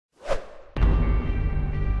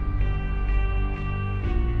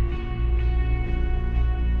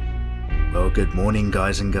Good morning,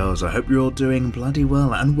 guys and girls. I hope you're all doing bloody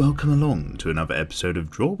well, and welcome along to another episode of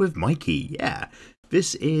Draw with Mikey. Yeah,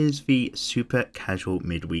 this is the super casual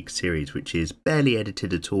midweek series, which is barely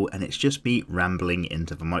edited at all, and it's just me rambling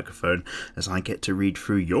into the microphone as I get to read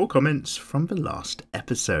through your comments from the last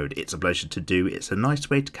episode. It's a pleasure to do. It's a nice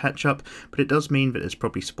way to catch up, but it does mean that there's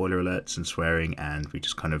probably spoiler alerts and swearing, and we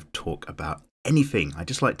just kind of talk about anything. I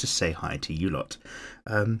just like to say hi to you lot.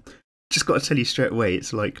 Just got to tell you straight away,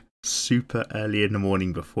 it's like super early in the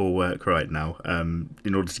morning before work right now,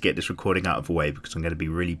 in order to get this recording out of the way, because I'm going to be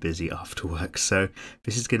really busy after work. So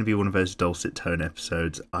this is going to be one of those dulcet tone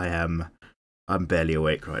episodes. I'm barely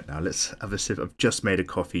awake right now. Let's have a sip. I've just made a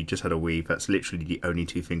coffee, just had a wee. That's literally the only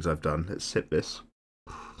two things I've done. Let's sip this.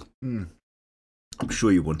 I'm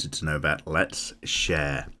sure you wanted to know that. Let's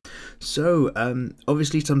share. So,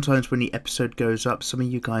 obviously sometimes when the episode goes up, some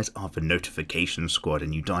of you guys are the notification squad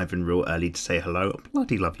and you dive in real early to say hello. I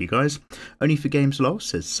bloody love you guys. Only for Games Lol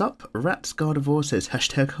says sup. Rats Gardevoir says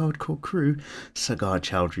hashtag hardcore crew. Sagar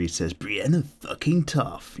Chowdhury says Brienne fucking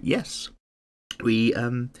tough. Yes. We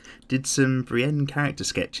did some Brienne character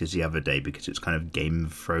sketches the other day because it's kind of Game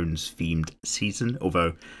of Thrones themed season,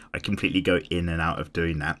 although I completely go in and out of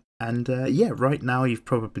doing that. And yeah, right now you've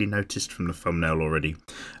probably noticed from the thumbnail already,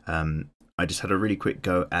 I just had a really quick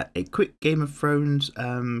go at a quick Game of Thrones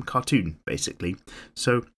cartoon, basically.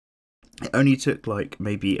 So it only took like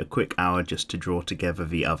maybe a quick hour just to draw together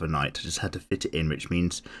the other night. I just had to fit it in, which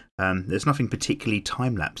means there's nothing particularly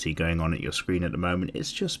time-lapsey going on at your screen at the moment.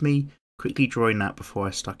 It's just me quickly drawing that before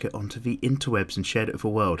I stuck it onto the interwebs and shared it with the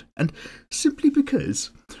world. And simply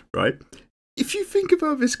because, right, if you think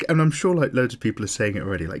about this, and I'm sure like loads of people are saying it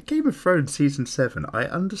already, like Game of Thrones Season 7, I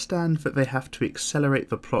understand that they have to accelerate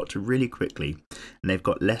the plot really quickly, and they've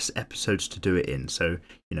got less episodes to do it in, so,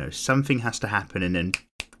 you know, something has to happen, and then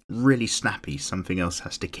really snappy, something else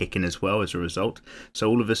has to kick in as well as a result. So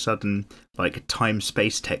all of a sudden, like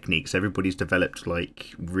time-space techniques, everybody's developed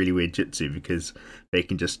like really weird jutsu because they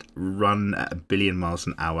can just run at 1 billion miles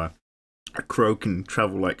an hour. A crow can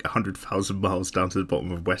travel like 100,000 miles down to the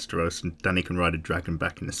bottom of Westeros, and Danny can ride a dragon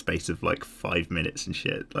back in the space of like 5 minutes and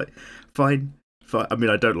shit. Like, fine. I mean,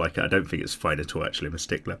 I don't like it. I don't think it's fine at all, actually. I'm a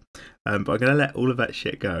stickler. But I'm going to let all of that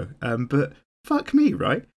shit go. But fuck me,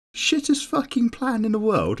 right? Shittest fucking plan in the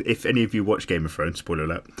world. If any of you watch Game of Thrones, spoiler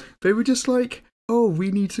alert, they were just like, oh,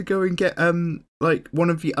 we need to go and get like one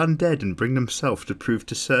of the undead and bring themselves to prove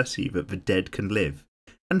to Cersei that the dead can live.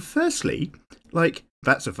 And firstly, like,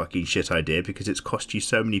 that's a fucking shit idea because it's cost you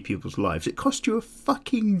so many people's lives. It cost you a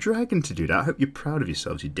fucking dragon to do that. I hope you're proud of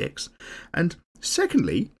yourselves, you dicks. And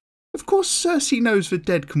secondly, of course Cersei knows the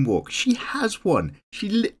dead can walk. She has one.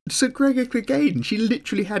 Sir Gregor Clegane, she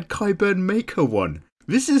literally had Qyburn make her one.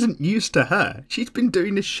 This isn't news to her. She's been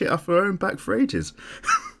doing this shit off her own back for ages.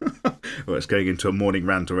 Well, it's going into a morning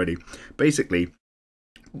rant already. Basically,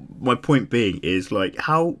 my point being is, like,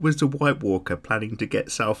 how was the White Walker planning to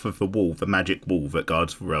get south of the wall, the magic wall that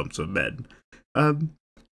guards the realms of men,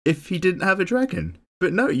 if he didn't have a dragon?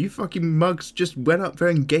 But no, you fucking mugs just went up there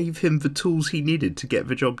and gave him the tools he needed to get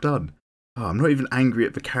the job done. Oh, I'm not even angry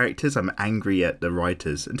at the characters, I'm angry at the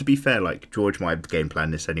writers. And to be fair, like, George might game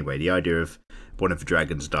plan this anyway. The idea of one of the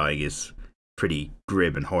dragons dying is pretty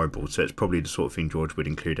grim and horrible, so it's probably the sort of thing George would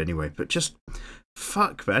include anyway. But just,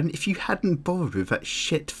 fuck, man, if you hadn't bothered with that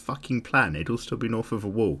shit fucking plan, it'd all still be north of a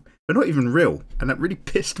wall. They're not even real, and that really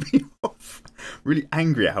pissed me off. Really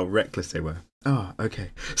angry at how reckless they were. Oh,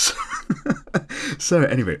 okay. So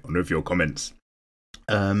anyway, on with your comments.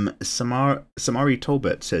 Samari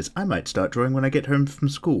Tolbert says, I might start drawing when I get home from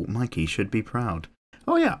school. Mikey should be proud.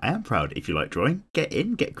 Oh yeah, I am proud. If you like drawing, get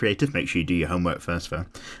in, get creative, make sure you do your homework first though.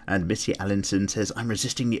 And Missy Allinson says, I'm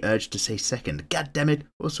resisting the urge to say second. God damn it.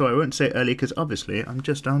 Also, I won't say early because obviously I'm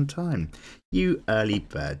just on time. You early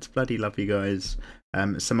birds. Bloody love you guys.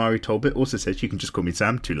 Samari Tolbert also says, you can just call me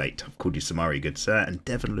Sam. Too late. I've called you Samari, good sir. And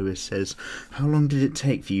Devon Lewis says, how long did it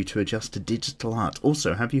take for you to adjust to digital art?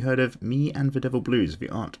 Also, have you heard of Me and the Devil Blues? The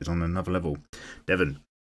art is on another level. Devon,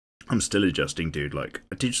 I'm still adjusting, dude. Like,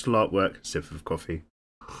 a digital artwork, sip of coffee.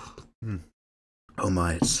 Oh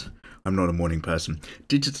my, I'm not a morning person.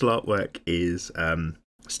 Digital artwork is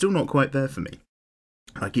still not quite there for me.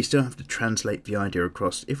 Like, you still have to translate the idea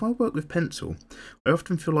across. If I work with pencil, I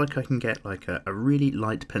often feel like I can get like a really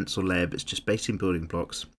light pencil layer that's just based in building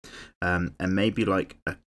blocks, and maybe like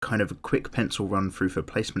a kind of a quick pencil run through for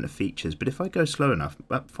placement of features. But if I go slow enough,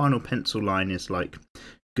 that final pencil line is like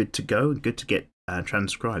good to go and good to get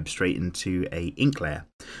transcribed straight into a ink layer.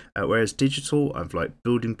 Whereas digital, I've like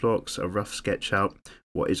building blocks, a rough sketch out,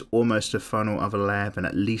 what is almost a final other layer, then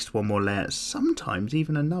at least one more layer, sometimes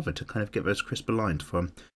even another to kind of get those crisper lines for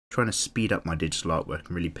trying to speed up my digital artwork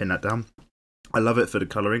and really pin that down. I love it for the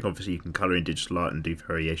colouring. Obviously, you can colour in digital art and do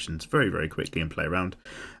variations very, very quickly and play around.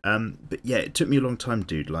 But yeah, it took me a long time,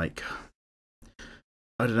 dude. Like,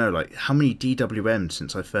 I don't know, like how many DWM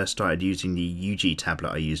since I first started using the UG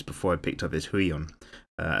tablet I used before I picked up this Huion.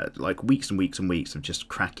 Like weeks and weeks and weeks of just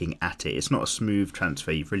cracking at it. It's not a smooth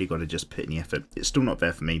transfer. You've really got to just put in the effort. It's still not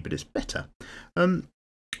there for me, but it's better. And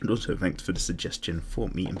also thanks for the suggestion for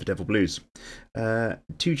Meeting for Devil Blues.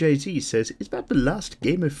 2JZ says, is that the last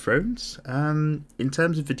Game of Thrones? In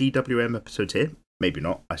terms of the DWM episode here, maybe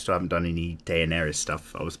not. I still haven't done any Daenerys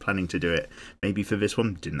stuff. I was planning to do it maybe for this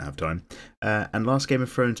one. Didn't have time. And last Game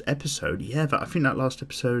of Thrones episode, yeah, I think that last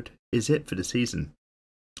episode is it for the season.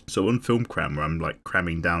 So on Film Cram, where I'm like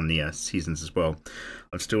cramming down the seasons as well,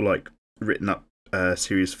 I've still like written up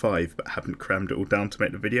Series 5, but haven't crammed it all down to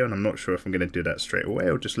make the video, and I'm not sure if I'm going to do that straight away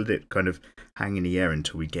or just let it kind of hang in the air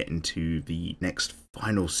until we get into the next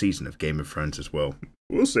final season of Game of Thrones as well.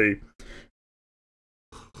 We'll see.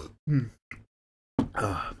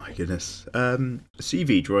 Oh my goodness.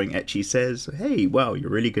 CV Drawing Etchy says, hey, wow, you're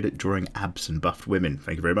really good at drawing abs and buffed women.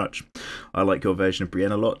 Thank you very much. I like your version of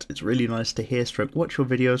Brienne a lot. It's really nice to hear / watch your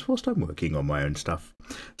videos whilst I'm working on my own stuff.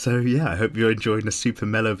 So yeah, I hope you're enjoying the super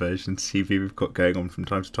mellow version CV we've got going on from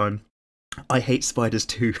time to time. I hate spiders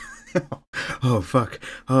too. Oh fuck.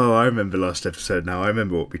 Oh, I remember last episode now. I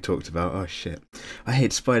remember what we talked about. Oh shit. I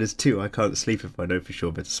hate spiders too. I can't sleep if I know for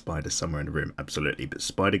sure there's a spider somewhere in the room. Absolutely. But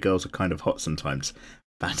spider girls are kind of hot sometimes.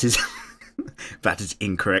 That is that is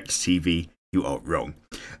incorrect, CV. You are wrong.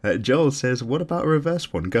 Joel says, what about a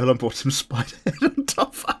reverse one? Girl on bottom, spider head on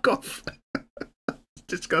top. Fuck off. It's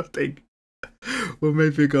disgusting. Or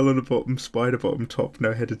maybe a girl on the bottom, spider bottom, top,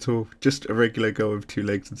 no head at all. Just a regular girl with 2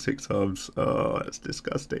 legs and 6 arms. Oh, that's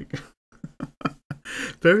disgusting.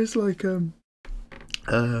 There is like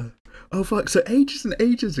oh fuck, so ages and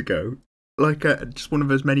ages ago, like just one of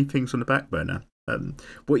those many things on the back burner.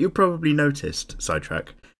 What you'll probably noticed,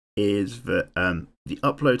 sidetrack, is that the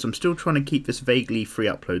uploads, I'm still trying to keep this vaguely 3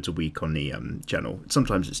 uploads a week on the channel.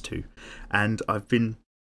 Sometimes it's 2, and I've been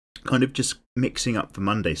kind of just mixing up the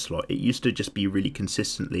Monday slot. It used to just be really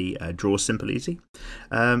consistently draw simple easy,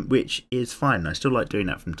 which is fine. I still like doing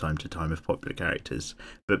that from time to time with popular characters,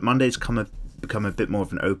 but Mondays become a bit more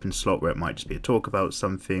of an open slot where it might just be a talk about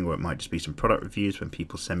something, or it might just be some product reviews when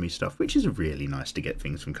people send me stuff, which is really nice to get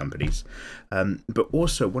things from companies. But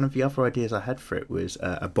also one of the other ideas I had for it was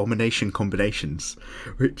abomination combinations,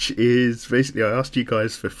 which is basically, I asked you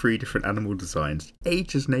guys for 3 different animal designs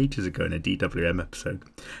ages and ages ago in a DWM episode,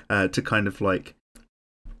 to kind of like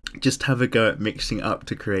just have a go at mixing up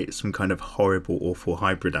to create some kind of horrible, awful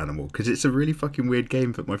hybrid animal, because it's a really fucking weird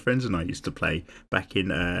game that my friends and I used to play back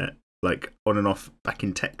in like on and off back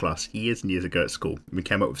in tech class years and years ago at school. We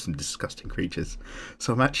came up with some disgusting creatures.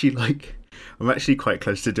 So I'm actually quite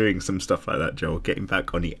close to doing some stuff like that, Joel, getting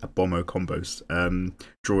back on the Abomo combos,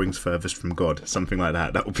 drawings furthest from God, something like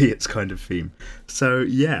that. That will be its kind of theme. So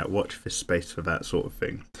yeah, watch this space for that sort of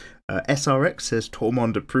thing. SRX says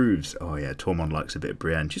Tormund approves. Oh yeah, Tormund likes a bit of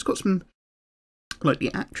Brienne. She's got some, like,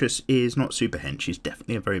 the actress is not super hench. She's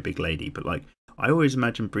definitely a very big lady, but like I always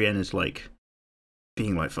imagine Brienne as like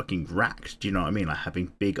being like fucking racked, do you know what I mean? Like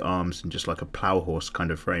having big arms and just like a plough horse kind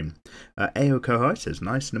of frame. Ao Kohai says,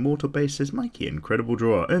 nice. And Immortal Base says, Mikey, incredible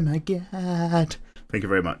drawer. Oh my god. Thank you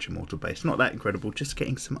very much, Immortal Base. Not that incredible, just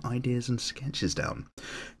getting some ideas and sketches down.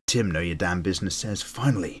 Tim, know your damn business says,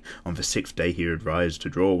 finally, on the 6th day he would rise to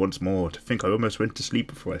draw once more. To think I almost went to sleep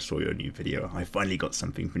before I saw your new video. I finally got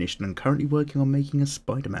something finished and I'm currently working on making a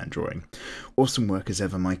Spider-Man drawing. Awesome work as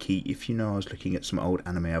ever, Mikey. If you know, I was looking at some old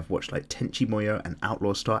anime I've watched, like Tenchi Muyo and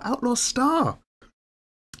Outlaw Star. Outlaw Star!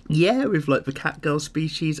 Yeah, with like the cat girl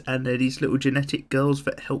species, and they're these little genetic girls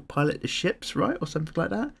that help pilot the ships, right? Or something like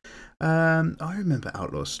that. I remember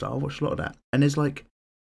Outlaw Star. I watched a lot of that. And there's like,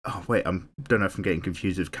 oh wait, I don't know if I'm getting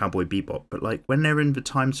confused with Cowboy Bebop, but like when they're in the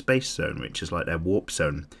time-space zone, which is like their warp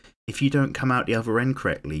zone, if you don't come out the other end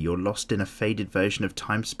correctly, you're lost in a faded version of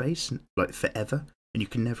time-space, like forever, and you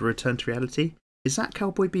can never return to reality. Is that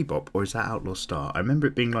Cowboy Bebop, or is that Outlaw Star? I remember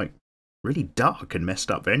it being like really dark and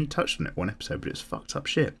messed up. They only touched on it one episode, but it's fucked up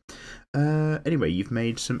shit. Anyway, you've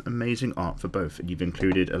made some amazing art for both, and you've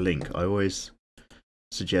included a link. I always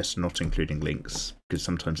suggest not including links, because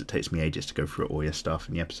sometimes it takes me ages to go through all your stuff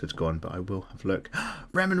and the episode's gone, but I will have a look.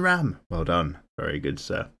 Ram and Ram! Well done. Very good,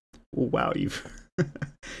 sir. Oh, wow,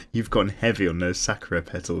 you've gone heavy on those sakura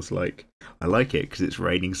petals. Like, I like it because it's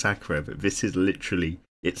raining sakura, but this is literally,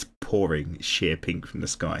 it's pouring sheer pink from the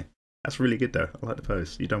sky. That's really good though. I like the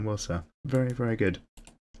pose. You've done well, sir. Very, very good.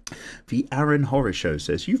 The Aaron Horror Show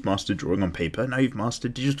says, you've mastered drawing on paper, now you've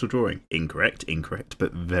mastered digital drawing. Incorrect,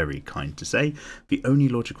 but very kind to say. The only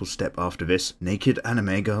logical step after this, naked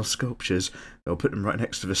anime girl sculptures. They'll put them right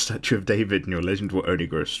next to the statue of David and your legend will only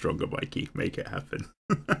grow stronger, Mikey. Make it happen.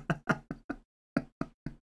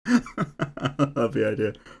 I love the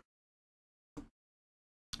idea.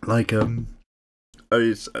 Like,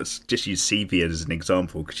 it's just use Sevia as an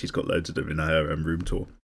example because she's got loads of them in her room tour.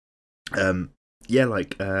 Yeah,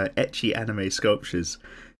 like etchy anime sculptures.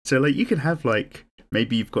 So like you can have like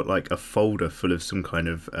maybe you've got like a folder full of some kind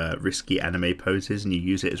of risky anime poses and you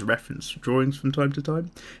use it as reference drawings from time to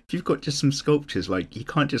time. If you've got just some sculptures, like you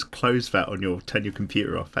can't just close that on turn your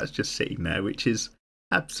computer off. That's just sitting there, which is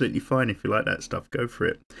absolutely fine if you like that stuff. Go for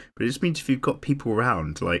it. But it just means if you've got people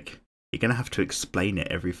around, like you're going to have to explain it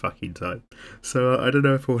every fucking time. So I don't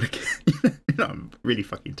know if I want to get... I'm really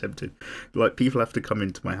fucking tempted. Like, people have to come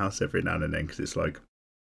into my house every now and then because it's like...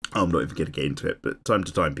 I'm not even going to get into it, but time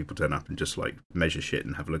to time people turn up and just, like, measure shit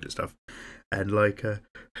and have a look at stuff. And, like,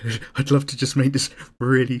 I'd love to just make this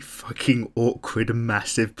really fucking awkward,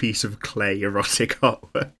 massive piece of clay erotic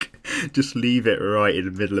artwork. Just leave it right in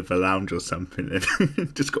the middle of a lounge or something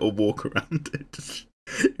and just got to walk around it.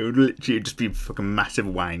 It would literally just be fucking massive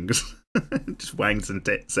wangs. Just wangs and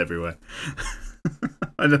tits everywhere.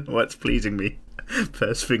 I don't know what's pleasing me.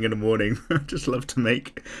 First thing in the morning, I just love to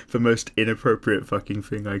make the most inappropriate fucking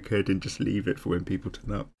thing I could and just leave it for when people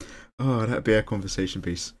turn up. Oh, that'd be a conversation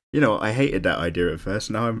piece. You know, I hated that idea at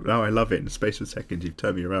first. Now I love it. In the space of seconds, you've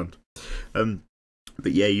turned me around.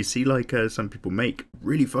 But yeah, you see, like, some people make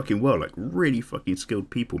really fucking well, like, really fucking skilled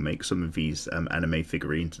people make some of these anime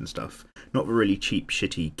figurines and stuff. Not the really cheap,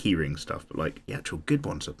 shitty keyring stuff, but, like, the actual good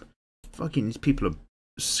ones. Fucking, these people are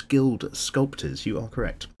skilled sculptors. You are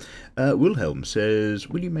correct. Wilhelm says,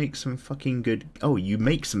 will you make some fucking good... Oh, you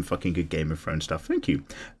make some fucking good Game of Thrones stuff. Thank you.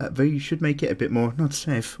 Though you should make it a bit more not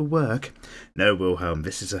safe for work. No, Wilhelm,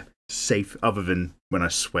 this is a safe, other than when I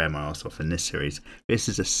swear my ass off in this series, this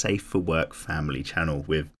is a safe for work family channel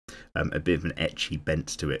with a bit of an etchy bent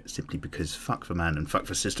to it, simply because fuck the man and fuck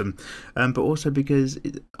the system, but also because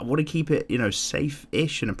I want to keep it, you know,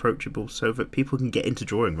 safe-ish and approachable so that people can get into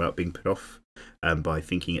drawing without being put off by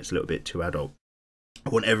thinking it's a little bit too adult. I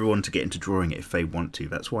want everyone to get into drawing it if they want to.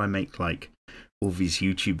 That's why I make, like, all these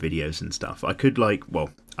YouTube videos and stuff. I could, like, well,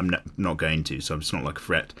 I'm not going to, so it's not like a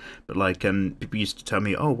threat, but like people used to tell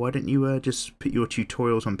me, oh, why don't you just put your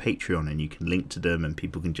tutorials on Patreon and you can link to them and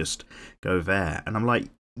people can just go there. And I'm like,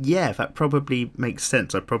 yeah, that probably makes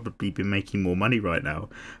sense. I'd probably be making more money right now,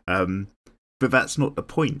 but that's not the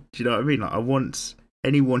point. Do you know what I mean? Like, I want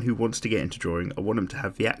anyone who wants to get into drawing, I want them to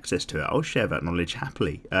have the access to it. I'll share that knowledge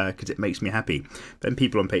happily because it makes me happy. Then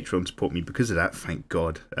people on Patreon support me because of that, thank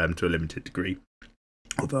God, to a limited degree.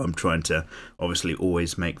 Although I'm trying to obviously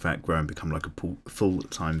always make that grow and become like a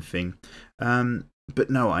full-time thing. But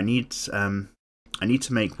no, I need to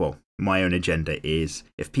make, well, my own agenda is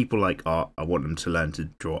if people like art, I want them to learn to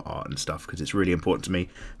draw art and stuff because it's really important to me.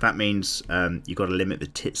 That means you've got to limit the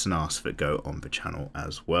tits and ass that go on the channel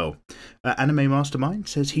as well. Anime Mastermind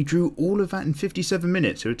says he drew all of that in 57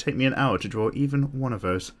 minutes. It would take me an hour to draw even one of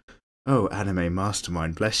those. Oh, Anime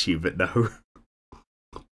Mastermind, bless you, but no.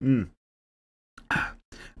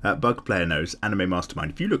 Bug Player knows, Anime Mastermind.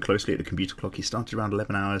 If you look closely at the computer clock, he started around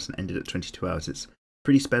 11 hours and ended at 22 hours. It's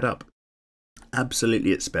pretty sped up.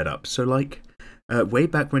 Absolutely, it's sped up. So, like, way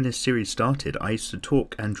back when this series started, I used to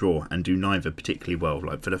talk and draw and do neither particularly well.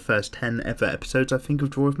 Like, for the first 10 ever episodes, I think, of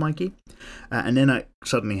Draw with Mikey. And then I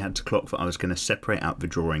suddenly had to clock that I was going to separate out the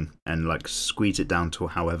drawing and, like, squeeze it down to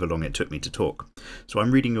however long it took me to talk. So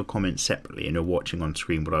I'm reading your comments separately and you're watching on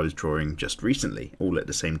screen what I was drawing just recently, all at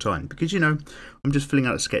the same time. Because, you know, I'm just filling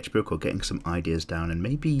out a sketchbook or getting some ideas down and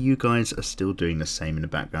maybe you guys are still doing the same in the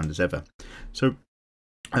background as ever. So...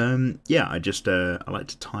 yeah, I just, I like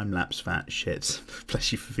to time-lapse that shit.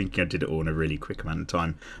 Bless you for thinking I did it all in a really quick amount of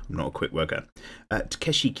time. I'm not a quick worker.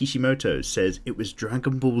 Takeshi Kishimoto says it was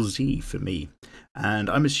Dragon Ball Z for me. And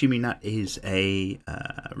I'm assuming that is a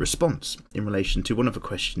response in relation to one of the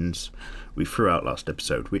questions we threw out last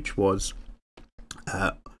episode, which was,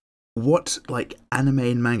 what, like, anime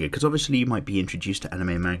and manga? Because obviously you might be introduced to anime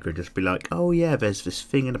and manga and just be like, oh yeah, there's this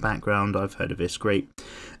thing in the background, I've heard of this, great.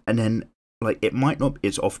 And then... like, it might not,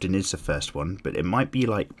 it often is the first one, but it might be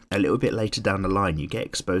like a little bit later down the line, you get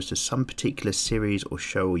exposed to some particular series or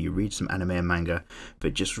show, or you read some anime and manga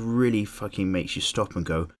that just really fucking makes you stop and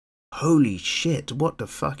go, holy shit, what the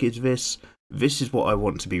fuck is this? This is what I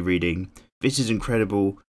want to be reading. This is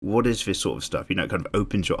incredible. What is this sort of stuff? You know, it kind of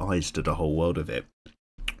opens your eyes to the whole world of it.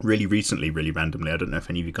 really recently, really randomly. I don't know if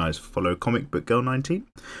any of you guys follow Comic Book Girl 19,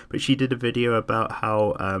 but she did a video about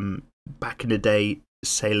how back in the day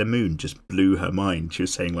Sailor Moon just blew her mind. She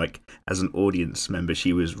was saying, like, as an audience member,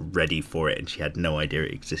 she was ready for it and she had no idea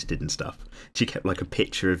it existed and stuff. She kept like a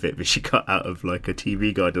picture of it that she cut out of like a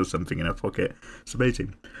TV guide or something in her pocket. It's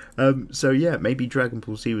amazing. So yeah, maybe Dragon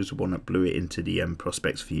Ball Z was the one that blew it into the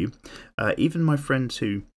prospects for you. Even my friends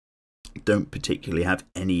who don't particularly have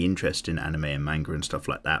any interest in anime and manga and stuff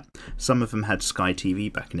like that, some of them had Sky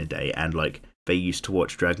TV back in the day, and like they used to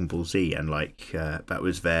watch Dragon Ball Z, and like that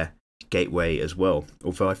was their gateway as well.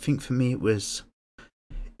 Although I think for me it was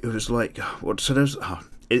like what, so there's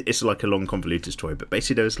it's like a long convoluted story, but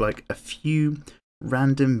basically there was like a few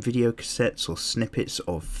random video cassettes or snippets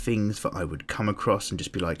of things that I would come across and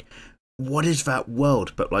just be like, what is that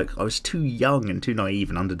world? But like I was too young and too naive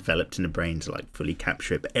and underdeveloped in the brain to like fully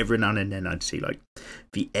capture it. But every now and then I'd see like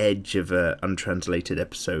the edge of a untranslated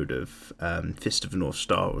episode of Fist of the North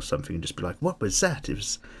Star or something and just be like, what was that? It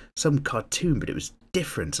was some cartoon, but it was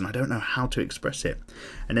different and I don't know how to express it.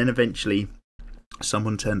 And then eventually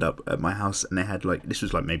someone turned up at my house and they had like, this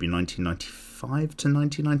was like maybe 1995 to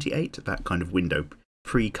 1998, that kind of window,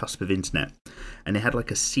 pre-cusp of internet, and it had like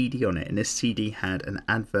a CD on it, and this CD had an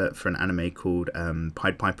advert for an anime called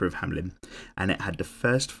Pied Piper of Hamelin, and it had the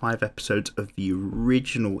first 5 episodes of the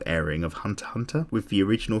original airing of Hunter x Hunter with the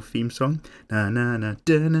original theme song, na na na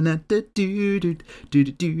da na na da do do do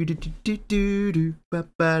do do do do do do ba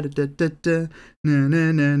ba da da da da na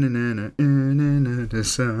na na na na na na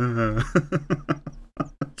na.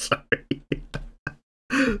 Sorry.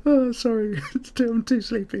 Oh, sorry. I'm too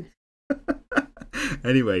sleepy.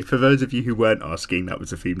 Anyway, for those of you who weren't asking, that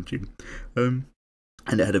was a theme tune. And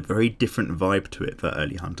it had a very different vibe to it, that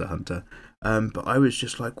early Hunter x Hunter. But I was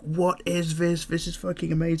just like, what is this? This is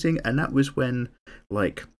fucking amazing. And that was when,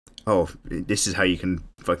 like, oh, this is how you can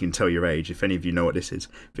fucking tell your age, if any of you know what this is.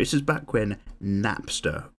 This is back when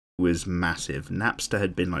Napster was massive. Napster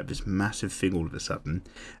had been like this massive thing all of a sudden,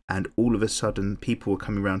 and all of a sudden people were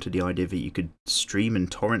coming around to the idea that you could stream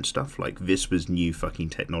and torrent stuff. Like, this was new fucking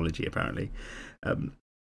technology apparently.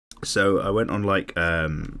 So I went on like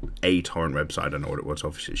a torrent website, I don't know what it was,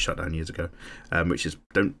 obviously it shut down years ago, which is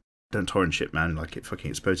don't torrent shit, man, like it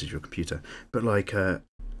fucking exposes your computer. But like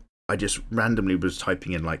I just randomly was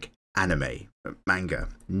typing in like anime, manga,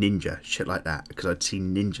 ninja, shit like that, because I'd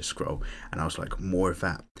seen Ninja Scroll and I was like, more of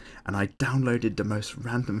that. And I downloaded the most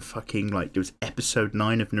random fucking, like, it was episode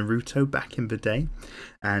 9 of Naruto back in the day,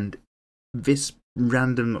 and this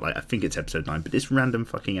random, like, I think it's episode 9, but this random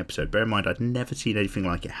fucking episode, bear in mind I'd never seen anything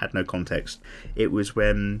like it, had no context. It was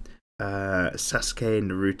when Sasuke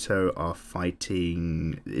and Naruto are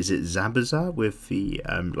fighting, is it Zabuza, with the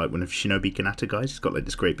like one of Shinobi Kanata guys. He's got like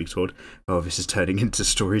this great big sword. Oh, this is turning into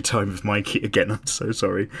story time with Mikey again, I'm so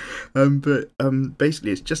sorry. But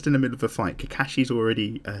basically it's just in the middle of a fight. Kakashi's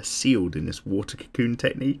already sealed in this water cocoon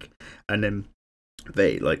technique, and then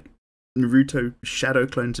they like, Naruto shadow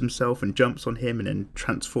clones himself and jumps on him and then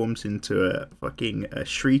transforms into a fucking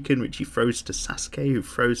shuriken, which he throws to Sasuke, who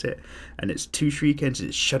throws it, and it's 2 shurikens.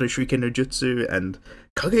 It's shadow shuriken no jutsu and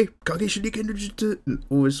kage shuriken no jutsu and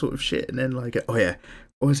all this sort of shit. And then like, oh yeah,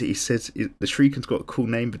 what was it, he says the shuriken's got a cool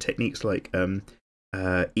name, the technique's like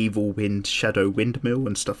evil wind shadow windmill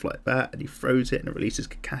and stuff like that, and he throws it and it releases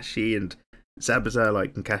Kakashi, and Zabuza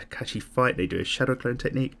like and Kakashi fight, they do a shadow clone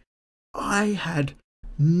technique. I had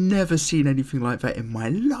never seen anything like that in my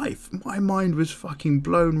life. My mind was fucking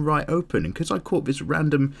blown right open, and because I caught this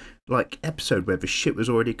random like episode where the shit was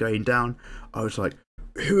already going down, I was like,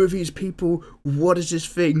 who are these people? What is this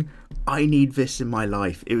thing? I need this in my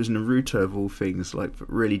life. It was Naruto of all things, like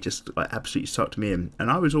really just like absolutely sucked me in,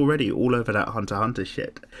 and I was already all over that Hunter x Hunter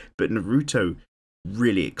shit, but Naruto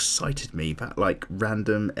really excited me, that like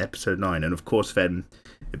random episode 9, and of course then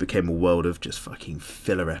it became a world of just fucking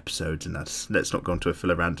filler episodes, and let's not go into a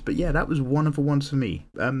filler rant, but yeah, that was one of the ones for me.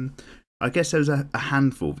 I guess there was a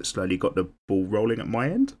handful that slowly got the ball rolling at my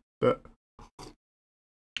end, but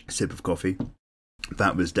sip of coffee,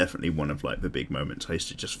 that was definitely one of like the big moments. I used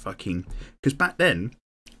to just fucking, because back then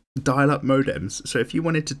dial-up modems, so if you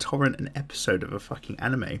wanted to torrent an episode of a fucking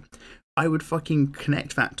anime, I would fucking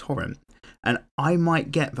connect that torrent, and I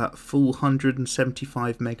might get that full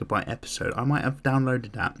 175 megabyte episode. I might have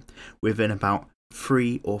downloaded that within about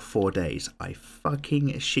 3 or 4 days. I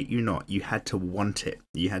fucking shit you not. You had to want it.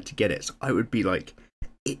 You had to get it. So I would be like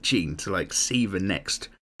itching to like see the next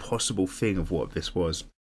possible thing of what this was.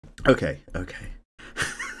 Okay.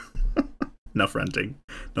 Enough ranting.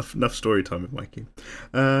 Enough story time with Mikey.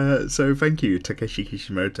 So thank you, Takeshi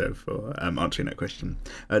Kishimoto, for answering that question.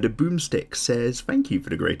 The Boomstick says, thank you for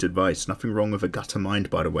the great advice. Nothing wrong with a gutter mind,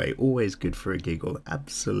 by the way. Always good for a giggle.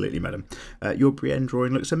 Absolutely, madam. Your Brienne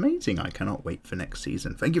drawing looks amazing. I cannot wait for next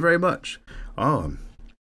season. Thank you very much. Oh,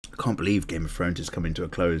 I can't believe Game of Thrones is coming to a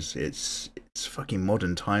close. It's fucking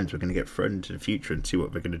modern times. We're going to get thrown into the future and see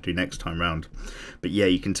what we're going to do next time round. But yeah,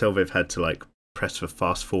 you can tell they've had to like press the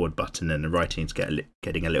fast forward button and the writing's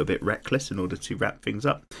getting a little bit reckless in order to wrap things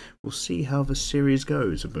up. We'll see how the series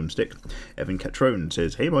goes. A Boomstick. Evan Catrone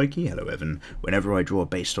says, hey Mikey. Hello Evan. Whenever I draw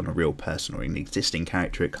based on a real person or an existing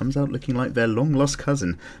character, it comes out looking like their long lost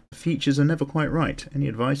cousin. The features are never quite right. Any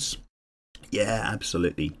advice? Yeah,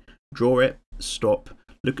 absolutely. Draw it, stop,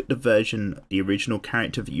 look at the version, the original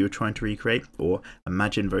character that you were trying to recreate, or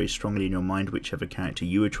imagine very strongly in your mind whichever character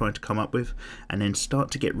you were trying to come up with, and then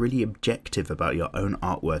start to get really objective about your own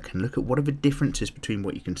artwork and look at what are the differences between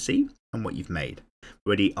what you can see and what you've made.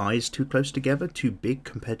 Were the eyes too close together, too big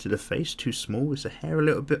compared to the face, too small? Is the hair a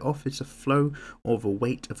little bit off? Is the flow or the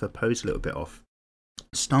weight of the pose a little bit off?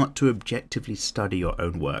 Start to objectively study your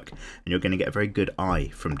own work, and you're going to get a very good eye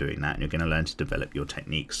from doing that, and you're going to learn to develop your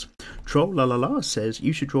techniques. Troll La La La says,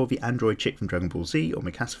 you should draw the android chick from Dragon Ball Z or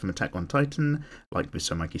Mikasa from Attack on Titan, like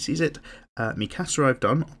Mr. Mikey sees it. Mikasa I've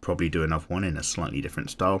done, I'll probably do another one in a slightly different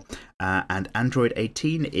style, and Android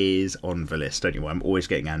 18 is on the list. Anyway, I'm always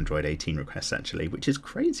getting Android 18 requests actually, which is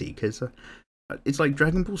crazy, because it's like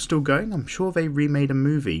Dragon Ball's still going. I'm sure they remade a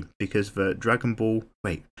movie, because the Dragon Ball...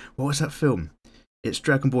 Wait, what was that film? It's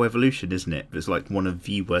Dragon Ball Evolution, isn't it? It's like one of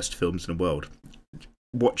the worst films in the world.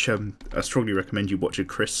 Watch, I strongly recommend you watch a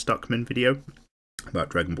Chris Stuckman video about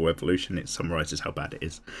Dragon Ball Evolution. It summarises how bad it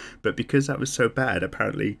is. But because that was so bad,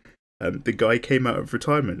 apparently the guy came out of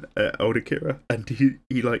retirement, Old Akira, and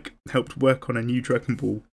he like helped work on a new Dragon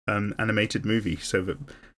Ball animated movie, so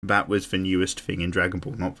that was the newest thing in Dragon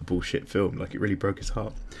Ball, not the bullshit film. Like, it really broke his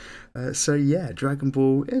heart. So yeah, Dragon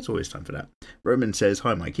Ball, it's always time for that. Roman says,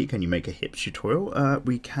 hi Mikey, can you make a hips tutorial?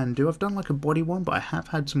 We can do. I've done like a body one, but I have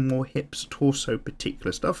had some more hips, torso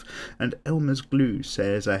particular stuff. And Elmer's Glue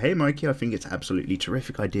says, hey Mikey, I think it's an absolutely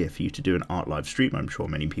terrific idea for you to do an art live stream. I'm sure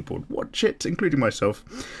many people would watch it, including myself.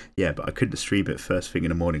 Yeah, but I couldn't stream it first thing in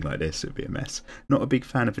the morning like this. It would be a mess. Not a big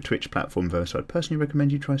fan of the Twitch platform though, so I'd personally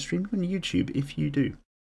recommend you try streaming on YouTube if you do.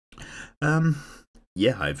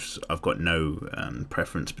 Yeah, I've got no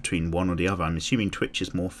preference between one or the other. I'm assuming Twitch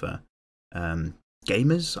is more for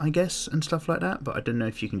gamers, I guess, and stuff like that. But I don't know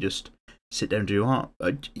if you can just sit there and do art.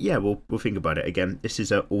 Yeah, we'll think about it again. This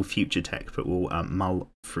is all future tech, but we'll mull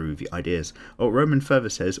through the ideas. Oh, Roman further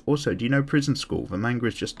says, also, do you know Prison School? The manga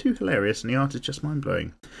is just too hilarious, and the art is just mind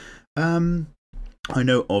blowing. I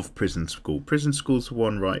know of Prison School. Prison School's the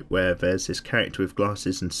one, right, where there's this character with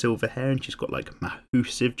glasses and silver hair, and she's got like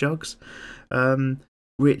massive jugs.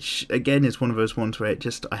 Which again is one of those ones where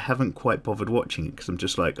I haven't quite bothered watching it, because I'm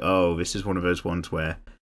just like, oh, this is one of those ones where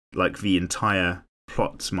like the entire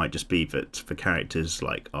plots might just be that the characters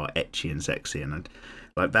like are ecchi and sexy, and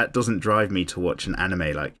like that doesn't drive me to watch an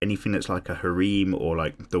anime. Like anything that's like a harem, or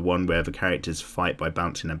like the one where the characters fight by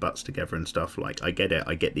bouncing their butts together and stuff, like I get it,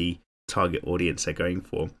 I get the target audience they're going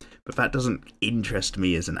for, but that doesn't interest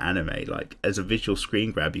me as an anime. Like as a visual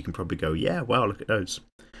screen grab, you can probably go, yeah, wow, look at those.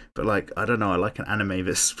 But like, I don't know, I like an anime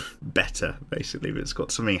that's better, basically, that's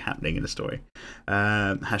got something happening in the story.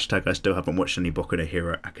 Hashtag I still haven't watched any Boku no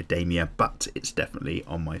Hero Academia, but it's definitely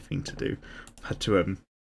on my thing to do. I had to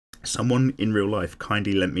someone in real life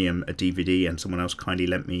kindly lent me a DVD, and someone else kindly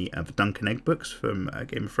lent me the Duncan Egg books from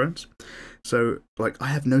Game of Thrones. So, like, I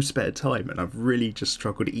have no spare time, and I've really just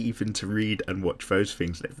struggled even to read and watch those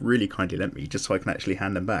things. They've really kindly lent me, just so I can actually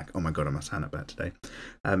hand them back. Oh my god, I must hand it back today.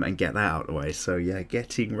 And get that out of the way. So, yeah,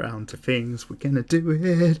 getting round to things. We're gonna do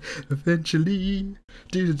it eventually.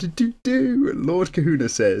 Do. Lord Kahuna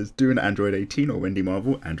says, do an Android 18 or Wendy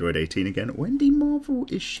Marvel. Android 18 again. Wendy Marvel,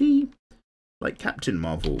 is she like Captain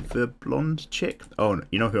Marvel, the blonde chick? Oh,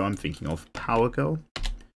 you know who I'm thinking of? Power Girl.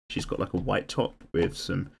 She's got like a white top with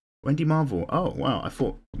some... Wendy Marvel. Oh, wow. I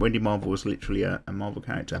thought Wendy Marvel was literally a Marvel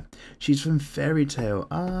character. She's from Fairy Tail.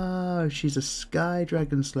 Oh, she's a Sky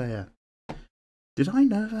Dragon Slayer. Did I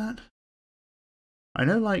know that? I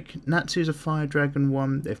know, like, Natsu's a Fire Dragon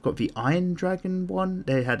one. They've got the Iron Dragon one.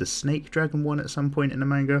 They had a Snake Dragon one at some point in the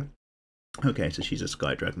manga. Okay, so she's a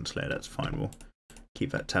Sky Dragon Slayer. That's fine. We'll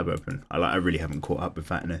keep that tab open. I really haven't caught up with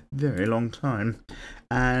that in a very long time.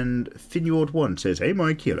 And Finjord1 says, hey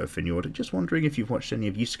Mikey, hello Finjord. Just wondering if you've watched any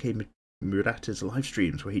of Yusuke Murata's live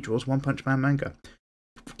streams where he draws One Punch Man manga.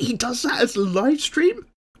 He does that as a live stream?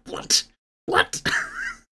 What?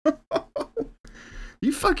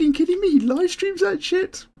 You fucking kidding me? He live streams that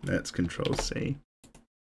shit? Let's Control C.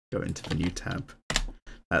 Go into the new tab.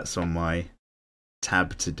 That's on my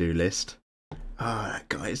tab to-do list. Ah, that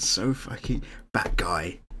guy is so fucking... That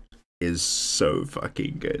guy is so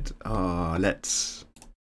fucking good. Ah, let's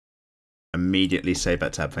immediately save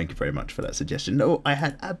that tab. Thank you very much for that suggestion. No, I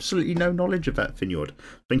had absolutely no knowledge of that, Finyord.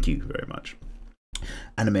 Thank you very much.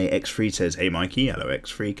 Anime X3 says, hey Mikey, hello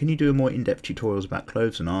X3, can you do a more in-depth tutorials about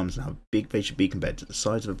clothes and arms and how big they should be compared to the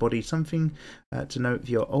size of the body? Something to note,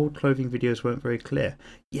 your old clothing videos weren't very clear.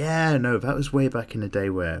 Yeah, no, that was way back in the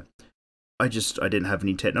day where I didn't have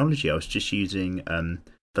any technology. I was just using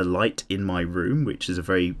the light in my room, which is a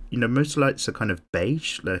very, most lights are kind of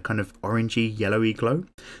beige, they're kind of orangey, yellowy glow.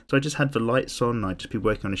 So I just had the lights on, I'd just be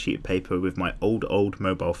working on a sheet of paper with my old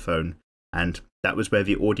mobile phone, and that was where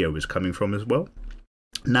the audio was coming from as well.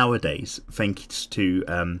 Nowadays, thanks to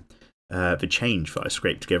the change that I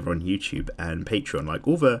scraped together on YouTube and Patreon, like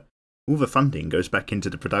all the funding goes back into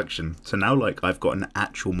the production. So now, like, I've got an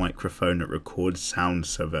actual microphone that records sound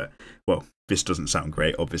so that, well, this doesn't sound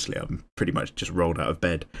great, obviously, I'm pretty much just rolled out of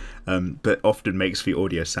bed, but often makes the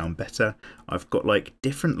audio sound better. I've got, like,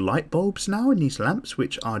 different light bulbs now in these lamps,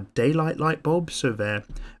 which are daylight light bulbs, so they're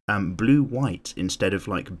blue-white instead of,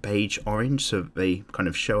 like, beige-orange, so they kind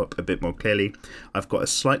of show up a bit more clearly. I've got a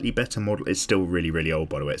slightly better model. It's still really, really old,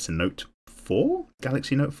 by the way. It's a Note 4,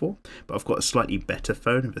 Galaxy Note 4, but I've got a slightly better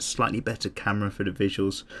phone with a slightly better camera for the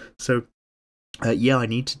visuals. So yeah, I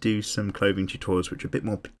need to do some clothing tutorials which are a bit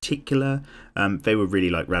more particular. They were really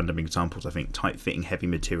like random examples, I think, tight-fitting heavy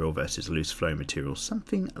material versus loose flow material,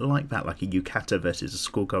 something like that, like a yukata versus a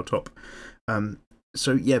schoolgirl top.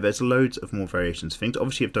 So yeah, there's loads of more variations of things.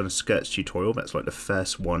 Obviously, I've done a skirts tutorial. That's like the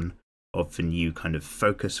first one of the new kind of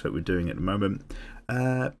focus that we're doing at the moment.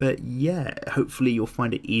 But yeah, hopefully you'll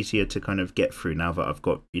find it easier to kind of get through now that I've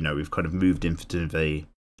got, we've kind of moved into the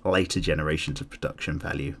later generations of production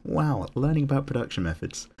value. Wow, learning about production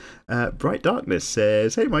methods. Bright Darkness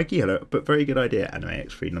says, hey Mikey, hello, but very good idea, Anime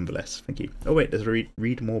X3 nonetheless. Thank you. Oh wait, there's a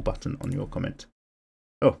read more button on your comment.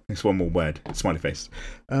 Oh, it's one more word. Smiley face.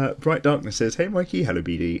 Bright Darkness says, hey Mikey, hello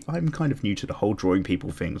BD. I'm kind of new to the whole drawing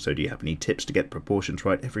people thing, so do you have any tips to get proportions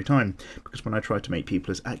right every time? Because when I try to make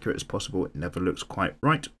people as accurate as possible, it never looks quite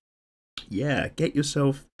right. Yeah, get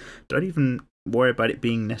yourself, don't even worry about it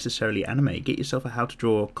being necessarily anime. Get yourself a how to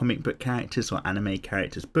draw comic book characters or anime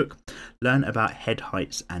characters book. Learn about head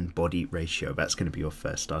heights and body ratio. That's going to be your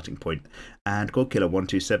first starting point. And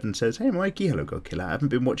Godkiller127 says, hey Mikey, hello Godkiller. I haven't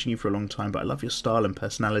been watching you for a long time, but I love your style and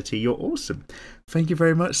personality. You're awesome. Thank you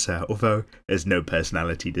very much, sir. Although there's no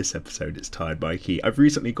personality this episode, it's tired Mikey. I've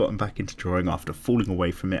recently gotten back into drawing after falling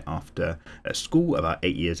away from it after school about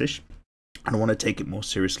 8 years-ish. And I want to take it more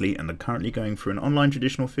seriously, and I'm currently going through an online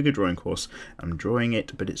traditional figure drawing course. I'm drawing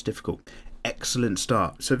it, but it's difficult. Excellent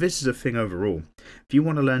start. So this is a thing overall. If you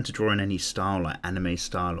want to learn to draw in any style, like anime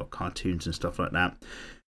style or cartoons and stuff like that,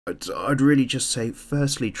 I'd really just say,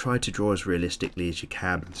 firstly, try to draw as realistically as you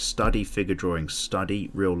can. Study figure drawing, study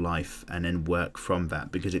real life, and then work from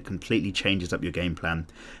that, because it completely changes up your game plan.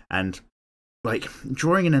 And like,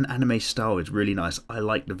 drawing in an anime style is really nice. I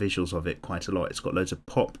like the visuals of it quite a lot. It's got loads of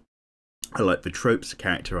pop. I like the tropes, the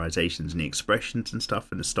characterizations, and the expressions and stuff,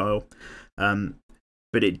 and the style.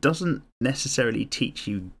 But it doesn't necessarily teach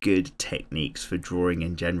you good techniques for drawing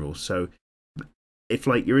in general. So if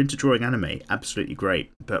like you're into drawing anime, absolutely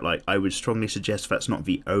great. But like I would strongly suggest that's not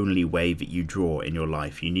the only way that you draw in your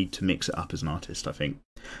life. You need to mix it up as an artist, I think.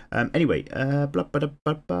 Anyway,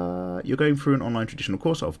 you're going through an online traditional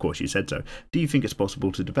course. Of course, you said so. Do you think it's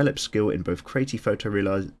possible to develop skill in both creative photo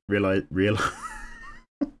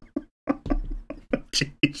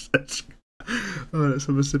Jesus. Oh, let's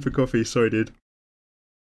have a sip of coffee. Sorry, dude.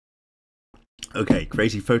 Okay,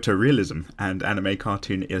 creative photorealism and anime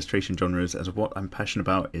cartoon illustration genres as what I'm passionate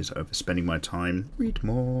about is overspending my time. Read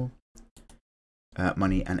more.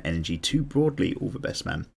 Money and energy too broadly. All the best,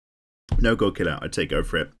 man. No, God Killer, I'd say go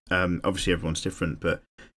for it. Obviously everyone's different, but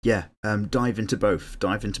yeah, dive into both,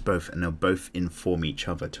 and they'll both inform each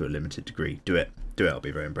other to a limited degree. Do it, I'll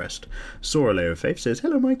be very impressed. Sora Leo Faith says,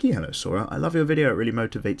 hello Mikey, hello Sora, I love your video, it really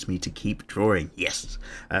motivates me to keep drawing. Yes,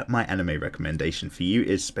 my anime recommendation for you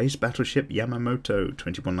is Space Battleship Yamamoto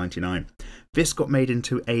 2199. This got made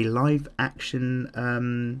into a live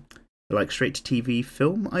action like straight to TV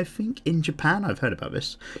film, I think, in Japan. I've heard about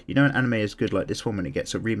this. You know, an anime is good like this one when it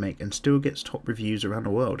gets a remake and still gets top reviews around the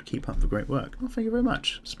world. Keep up the great work. Oh, thank you very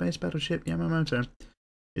much. Space Battleship Yamamoto.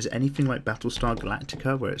 Is it anything like Battlestar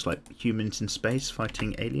Galactica, where it's like humans in space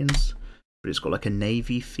fighting aliens, but it's got like a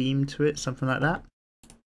navy theme to it, something like that?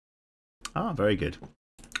 Ah, very good.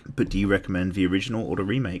 But do you recommend the original or the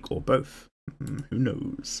remake, or both? Who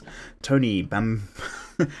knows? Tony Banam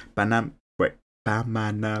wait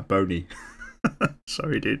Bamanaboni.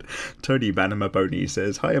 Sorry, dude. Tony Banamaboni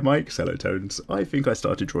says, "Hiya, Mike, Cellotones. I think I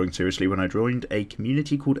started drawing seriously when I joined a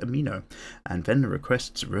community called Amino, and then the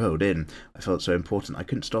requests rolled in. I felt so important I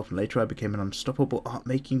couldn't stop, and later I became an unstoppable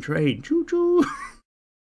art-making train. Choo choo."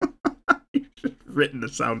 You've just written the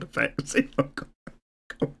sound effects.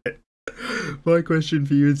 My question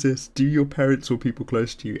for you is this: do your parents or people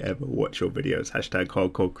close to you ever watch your videos? Hashtag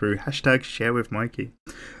hardcore crew. Hashtag share with Mikey.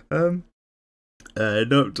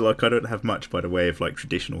 No, like I don't have much by the way of like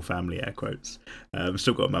traditional family air quotes.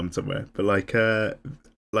 Still got a mum somewhere, but like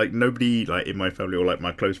nobody like in my family or like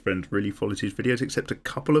my close friends really follows his videos except a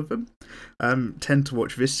couple of them. Tend to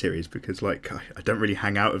watch this series because like I don't really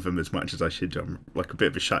hang out with them as much as I should. I'm like a bit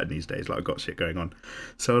of a shut-in these days. Like I've got shit going on,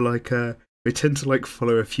 so like they tend to like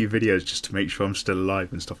follow a few videos just to make sure I'm still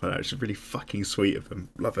alive and stuff like that. Which is really fucking sweet of them.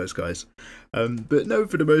 Love those guys. But no,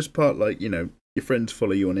 for the most part, like you know. Your friends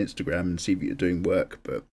follow you on Instagram and see that you're doing work,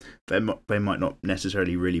 but they might not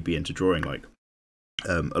necessarily really be into drawing. Like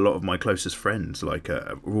a lot of my closest friends, like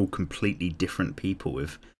are all completely different people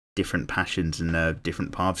with different passions and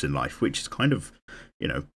different paths in life, which is kind of, you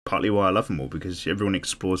know, partly why I love them all, because everyone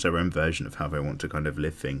explores their own version of how they want to kind of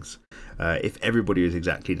live things. If everybody was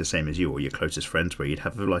exactly the same as you or your closest friends were, you'd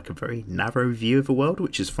have like a very narrow view of the world,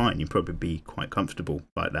 which is fine. You'd probably be quite comfortable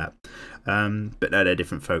like that. But no, they're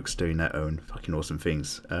different folks doing their own fucking awesome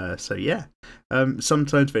things. So yeah,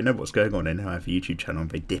 sometimes they know what's going on and they have a YouTube channel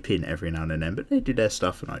and they dip in every now and then, but they do their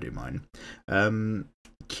stuff and I do mine.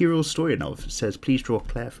 Kirill Stoyanov says, "Please draw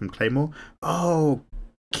Claire from Claymore." Oh,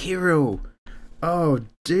 Kirill. Oh,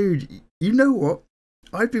 dude, you know what?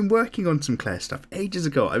 I've been working on some Claire stuff ages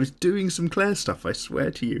ago. I was doing some Claire stuff, I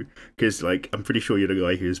swear to you. Because, like, I'm pretty sure you're the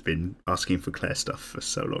guy who's been asking for Claire stuff for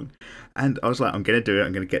so long. And I was like, I'm going to do it.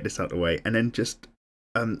 I'm going to get this out of the way. And then just,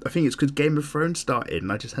 I think it's because Game of Thrones started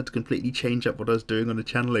and I just had to completely change up what I was doing on the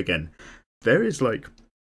channel again. There is, like,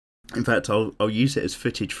 in fact, I'll use it as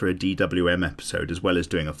footage for a DWM episode as well as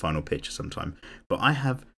doing a final picture sometime. But I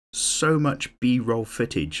have so much B-roll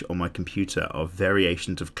footage on my computer of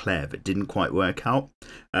variations of Claire that didn't quite work out.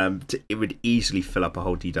 It would easily fill up a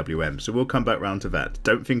whole DWM, so we'll come back round to that.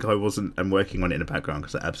 Don't think I wasn't working on it in the background,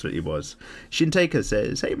 because I absolutely was. Shintaker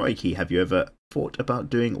says, "Hey Mikey, have you ever thought about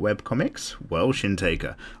doing webcomics?" Well,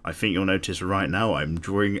 Shintaker, I think you'll notice right now I'm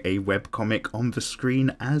drawing a webcomic on the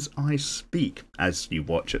screen as I speak, as you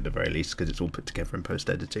watch at the very least, because it's all put together in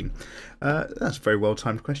post-editing. That's a very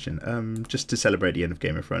well-timed question. Just to celebrate the end of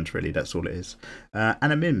Game of Thrones, really, that's all it is.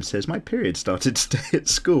 Anna Mim says, "My period started today at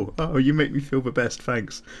school." Oh, you make me feel the best,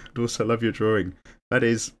 thanks. And also love your drawing. That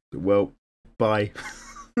is, well, bye.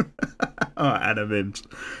 Oh, Anna Mims.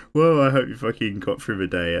 Well, I hope you fucking got through the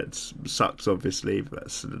day. It sucks, obviously, but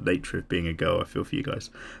that's the nature of being a girl. I feel for you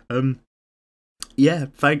guys. Yeah,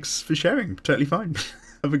 thanks for sharing. Totally fine.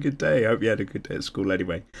 Have a good day. I hope you had a good day at school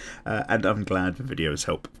anyway. And I'm glad the videos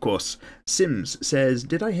help, of course. Sims says,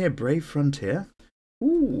 "Did I hear Brave Frontier?"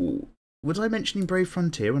 Ooh. Was I mentioning Brave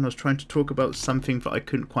Frontier when I was trying to talk about something that I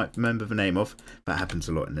couldn't quite remember the name of? That happens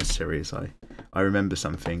a lot in this series. I remember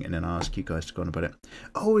something and then I ask you guys to go on about it.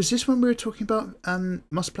 Oh, is this when we were talking about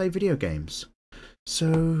must-play video games?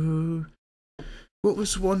 So, what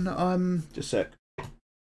was the one? Just a sec.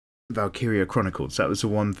 Valkyria Chronicles. That was the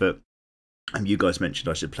one that you guys mentioned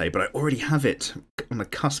I should play, but I already have it on the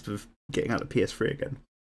cusp of getting out the PS3 again.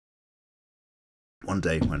 One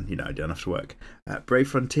day when, you know, I don't have to work. Brave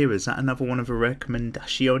Frontier, is that another one of the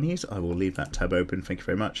recommendations? I will leave that tab open, thank you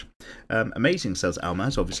very much. Amazing, says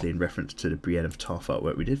Almaz, obviously in reference to the Brienne of Tarth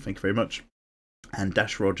artwork we did, thank you very much. And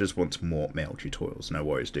Dash Rogers wants more male tutorials. No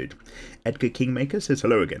worries, dude. Edgar Kingmaker says,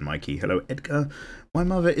 "Hello again, Mikey." Hello, Edgar. "My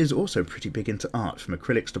mother is also pretty big into art, from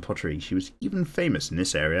acrylics to pottery. She was even famous in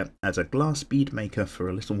this area as a glass bead maker for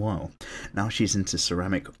a little while. Now she's into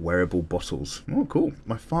ceramic wearable bottles." Oh, cool.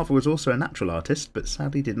 "My father was also a natural artist, but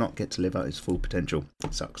sadly did not get to live out his full potential.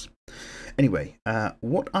 It sucks. Anyway,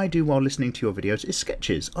 what I do while listening to your videos is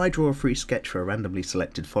sketches. I draw a free sketch for a randomly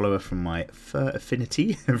selected follower from my fur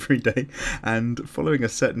affinity every day, and following a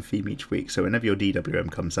certain theme each week, so whenever your DWM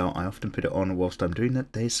comes out, I often put it on whilst I'm doing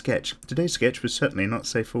that day's sketch. Today's sketch was certainly not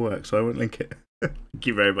safe for work, so I won't link it." Thank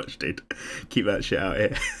you very much, dude. Keep that shit out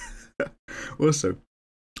here. Also,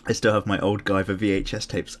 I still have my old Guyver VHS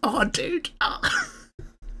tapes. Oh, dude! Oh.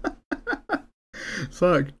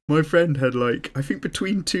 Fuck, my friend had like, I think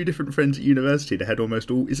between two different friends at university, they had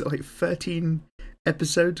almost all, is it like 13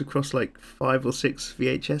 episodes across like 5 or 6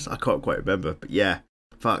 VHS? I can't quite remember, but yeah,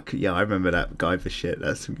 fuck, yeah, I remember that guy for shit.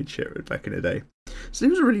 That's some good shit back in the day. So it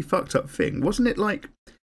was a really fucked up thing, wasn't it? Like,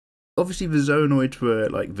 obviously the Zoonoids were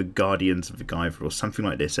like the guardians of the Guyver or something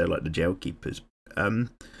like this. They're like the jailkeepers.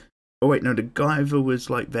 Oh wait, no, the Guyver was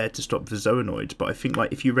like there to stop the Zoonoids, but I think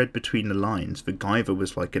like if you read between the lines, the Guyver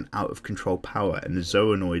was like an out of control power, and the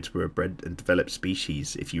Zoonoids were a bred and developed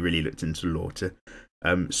species. If you really looked into the lore, to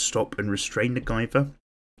stop and restrain the Guyver.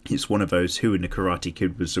 It's one of those Who in the Karate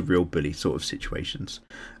Kid was a real bully sort of situations.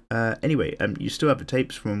 Anyway, you still have the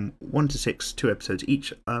tapes from 1 to 6, 2 episodes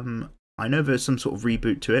each. I know there's some sort of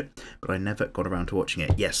reboot to it, but I never got around to watching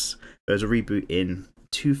it. Yes, there's a reboot in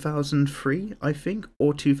 2003, I think,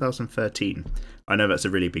 or 2013. I know that's a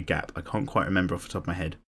really big gap. I can't quite remember off the top of my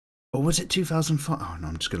head. Or was it 2005? Oh no,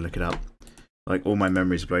 I'm just going to look it up. Like, all my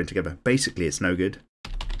memories are blowing together. Basically, it's no good.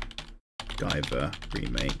 Guyver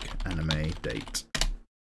remake anime date.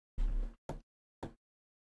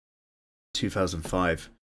 2005.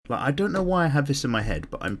 Like, I don't know why I have this in my head,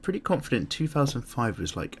 but I'm pretty confident 2005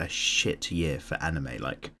 was like a shit year for anime.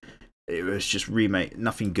 Like, it was just remake,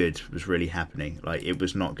 nothing good was really happening. Like, it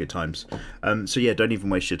was not good times. So yeah, don't even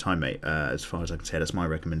waste your time, mate. As far as I can say, that's my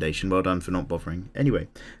recommendation. Well done for not bothering. Anyway,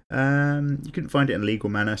 you couldn't find it in a legal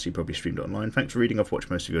manner, so you probably streamed it online. Thanks for reading. I've watched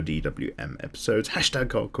most of your DWM episodes. Hashtag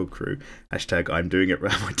hardcore crew. Hashtag I'm doing it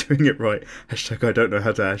right. Am I doing it right? Hashtag I don't know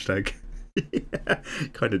how to hashtag. Yeah,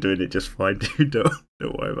 kind of doing it just fine, dude.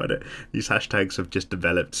 Don't worry about it. These hashtags have just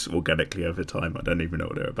developed organically over time. I don't even know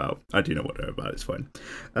what they're about. I do know what they're about. It's fine.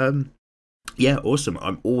 Yeah, awesome.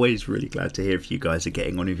 I'm always really glad to hear if you guys are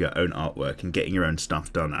getting on with your own artwork and getting your own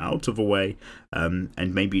stuff done out of the way. And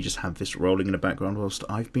maybe you just have this rolling in the background whilst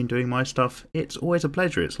I've been doing my stuff. It's always a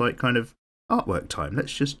pleasure. It's like kind of artwork time.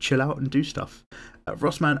 Let's just chill out and do stuff.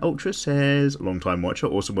 Rossman Ultra says, long time watcher,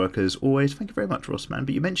 awesome work as always. Thank you very much, Rossman.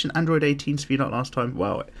 But you mentioned Android 18 speed up last time.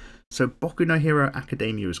 Wow. So Boku no Hero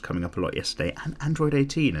Academia was coming up a lot yesterday, and Android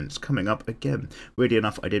 18, and it's coming up again. Weirdly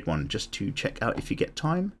enough, I did one just to check out if you get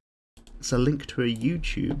time. It's a link to a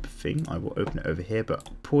YouTube thing. I will open it over here, but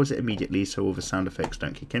pause it immediately so all the sound effects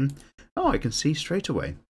don't kick in. Oh, I can see straight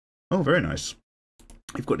away. Oh, very nice.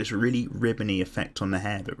 You've got this really ribbony effect on the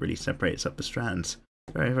hair that really separates up the strands.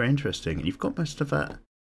 Very, very interesting. And you've got most of that,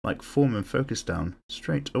 like, form and focus down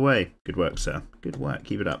straight away. Good work, sir. Good work.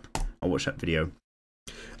 Keep it up. I'll watch that video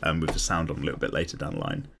with the sound on a little bit later down the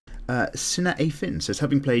line. Sinna A. Finn says,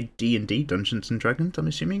 having played D&D, Dungeons & Dragons, I'm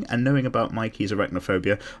assuming, and knowing about Mikey's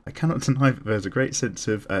arachnophobia, I cannot deny that there's a great sense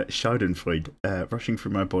of schadenfreude rushing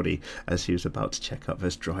through my body as he was about to check out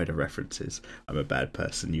those Drider references. I'm a bad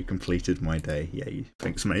person. You completed my day. Yeah,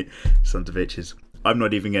 thanks, mate. Sons of bitches. I'm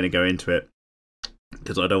not even going to go into it,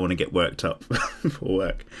 because I don't want to get worked up for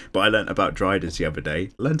work. But I learnt about Driders the other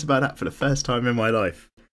day. Learnt about that for the first time in my life.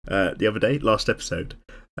 The other day, last episode.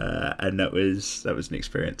 And that was an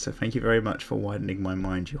experience. So thank you very much for widening my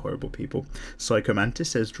mind, you horrible people. Psychomantis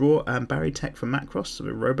says, draw Barry Tech from Macross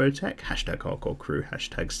with Robotech. Hashtag hardcore crew.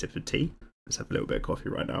 Hashtag sip of tea. Let's have a little bit of coffee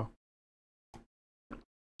right now.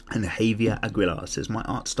 And Javier Aguilar says, my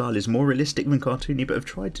art style is more realistic than cartoony, but I've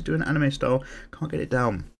tried to do an anime style. Can't get it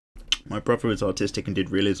down. My brother was artistic and did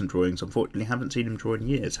realism drawings. Unfortunately, haven't seen him draw in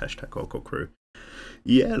years. Hashtag hardcore crew.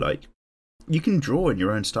 Yeah, like, you can draw in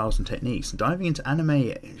your own styles and techniques. Diving into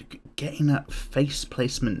anime, getting that face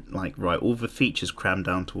placement, like, right, all the features crammed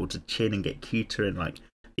down towards the chin and get cuter, and, like,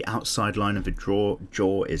 the outside line of the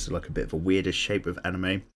jaw is, like, a bit of a weirder shape of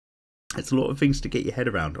anime. It's a lot of things to get your head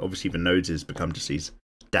around. Obviously, the noses become just these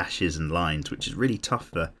dashes and lines, which is really tough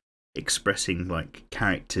for expressing, like,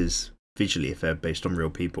 characters visually if they're based on real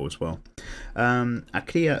people as well.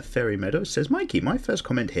 Akria Ferry Meadows says, Mikey, my first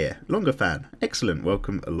comment here. Longer fan. Excellent.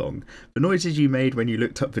 Welcome along. The noises you made when you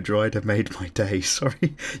looked up the Drider made my day.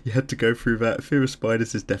 Sorry you had to go through that. Fear of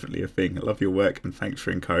spiders is definitely a thing. I love your work and thanks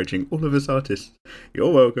for encouraging all of us artists.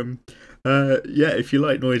 You're welcome. Yeah, if you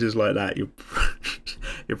like noises like that,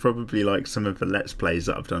 you're probably like some of the Let's Plays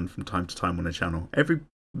that I've done from time to time on the channel.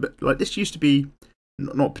 Like, this used to be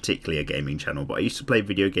not particularly a gaming channel, but I used to play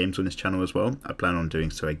video games on this channel as well. I plan on doing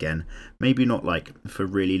so again. Maybe not like for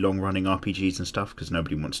really long running RPGs and stuff, because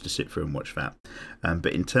nobody wants to sit through and watch that.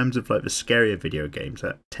 But in terms of like the scarier video games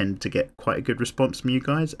that tend to get quite a good response from you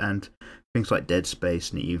guys, and things like Dead Space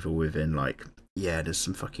and Evil Within, like, yeah, there's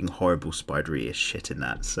some fucking horrible spidery-ish shit in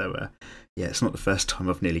that. So, yeah, it's not the first time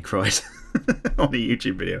I've nearly cried on a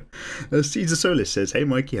YouTube video. Caesar Solis says, hey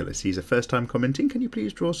Mikey, hello Caesar, first time commenting. Can you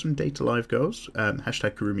please draw some Data Live girls?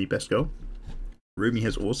 Hashtag Karumi best girl. Rumi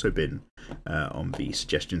has also been on the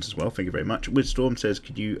suggestions as well. Thank you very much. Widstorm says,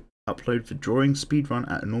 could you upload the drawing speedrun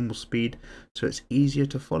at a normal speed so it's easier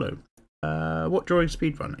to follow? What drawing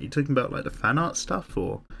speedrun? Are you talking about like the fan art stuff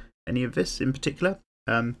or any of this in particular?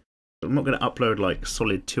 I'm not going to upload like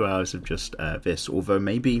solid 2 hours of just this, although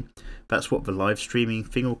maybe that's what the live streaming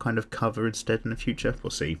thing will kind of cover instead in the future.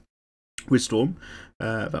 We'll see. With Storm,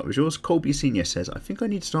 that was yours. Colby Senior says, I think I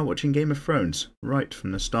need to start watching Game of Thrones right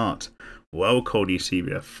from the start. Well, Colby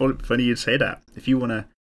Senior, funny you'd say that. If you want to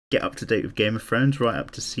get up to date with Game of Thrones right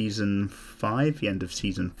up to season 5, the end of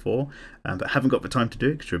season 4, but haven't got the time to do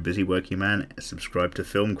it because you're a busy working man, subscribe to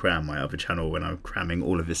Film Cram, my other channel, when I'm cramming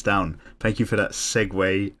all of this down. Thank you for that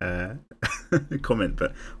segue comment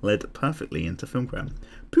that led perfectly into Film Cram.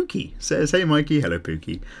 Pookie says, hey Mikey, hello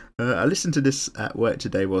Pookie. I listened to this at work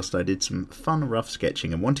today whilst I did some fun rough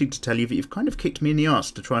sketching and wanting to tell you that you've kind of kicked me in the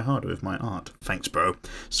arse to try harder with my art. Thanks bro.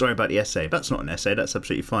 Sorry about the essay. That's not an essay, that's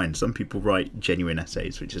absolutely fine. Some people write genuine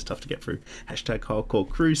essays, which is tough to get through. Hashtag hardcore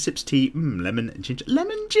crew, sips tea, lemon ginger.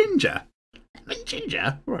 Lemon ginger? Lemon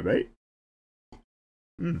ginger? Alright mate.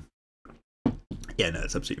 Yeah, no,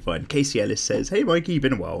 it's absolutely fine. Casey Ellis says, hey Mikey,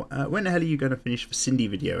 been a while. When the hell are you going to finish the Cindy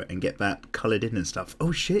video and get that coloured in and stuff?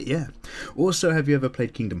 Oh shit, yeah. Also, have you ever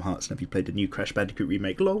played Kingdom Hearts and have you played the new Crash Bandicoot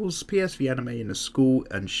remake? LOLs, PS, the anime in the school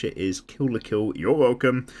and shit is Kill la Kill. You're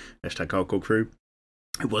welcome. Hashtag hardcore crew.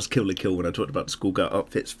 It was Kill la Kill when I talked about the schoolgirl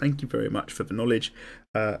outfits. Thank you very much for the knowledge.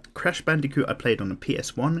 Crash Bandicoot I played on the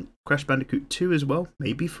PS1. Crash Bandicoot 2 as well,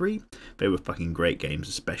 maybe 3. They were fucking great games,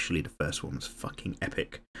 especially the first one was fucking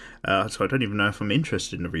epic. So I don't even know if I'm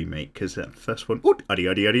interested in the remake, because that first one... Oh, addy,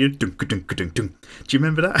 addy, addy, dunk, dunk, dunk, dunk. Do you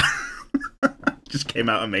remember that? Just came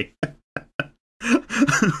out of me.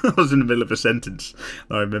 I was in the middle of a sentence.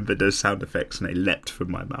 I remembered those sound effects and they leapt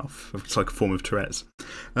from my mouth. It's like a form of Tourette's.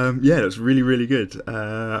 Yeah, that was really, really good.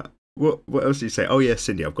 What else did you say? Oh yeah,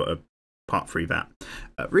 Cindy, I've got a part 3 that.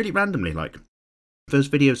 Really randomly, like, those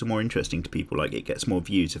videos are more interesting to people, like it gets more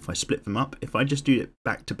views if I split them up. If I just do it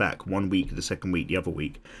back to back, 1 week, the second week, the other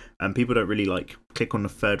week, and people don't really like click on the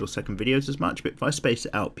third or second videos as much, but if I space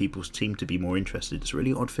it out, people seem to be more interested. It's a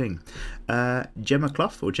really odd thing. Gemma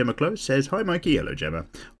Clough, or Gemma Clough, says, hi Mikey, hello Gemma.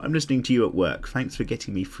 I'm listening to you at work. Thanks for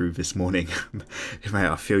getting me through this morning. Mate,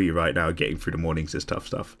 I feel you right now, getting through the mornings is tough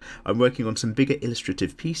stuff. I'm working on some bigger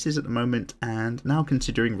illustrative pieces at the moment, and now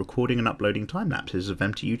considering recording and uploading time lapses of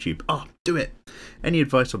them to YouTube. Oh, do it! Any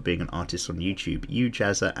advice on being an artist on YouTube? You,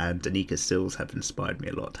 Jazza, and Danica Sills have inspired me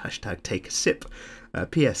a lot. Hashtag take a sip.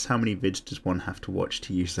 P.S. How many vids does one have to watch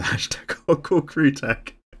to use the hashtag hardcore crew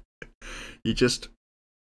tag? You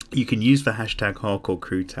can use the hashtag hardcore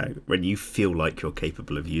crew tag when you feel like you're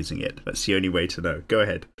capable of using it. That's the only way to know. Go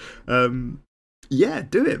ahead. Yeah,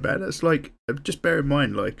 do it, man. That's like, just bear in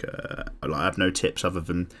mind, like I have no tips other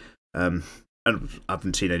than and I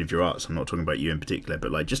haven't seen any of your arts, I'm not talking about you in particular,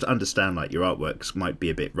 but like just understand like your artworks might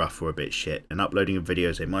be a bit rough or a bit shit, and uploading of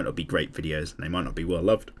videos, they might not be great videos and they might not be well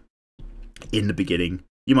loved in the beginning.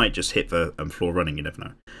 You might just hit the floor running, you never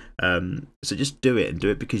know. So just do it, and do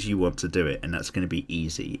it because you want to do it, and that's going to be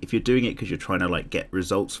easy. If you're doing it because you're trying to like get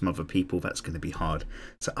results from other people, that's going to be hard.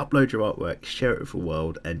 So upload your artwork, share it with the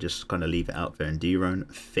world, and just kind of leave it out there and do your own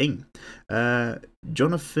thing.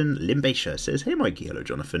 Jonathan Limbasha says, hey Mikey, hello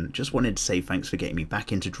Jonathan. Just wanted to say thanks for getting me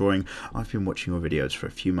back into drawing. I've been watching your videos for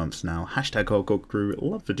a few months now. Hashtag hardcore crew,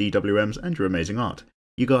 love the DWMs and your amazing art.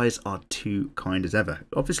 You guys are too kind as ever.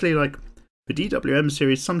 Obviously, like, the DWM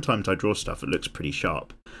series, sometimes I draw stuff that looks pretty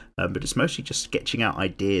sharp, but it's mostly just sketching out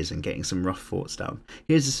ideas and getting some rough thoughts down.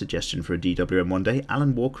 Here's a suggestion for a DWM one day.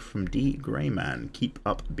 Alan Walker from D. Greyman. Keep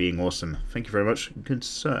up being awesome. Thank you very much, good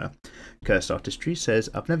sir. Cursed Artistry says,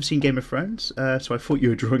 I've never seen Game of Thrones, so I thought you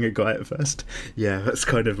were drawing a guy at first. Yeah, that's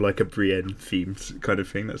kind of like a Brienne themed kind of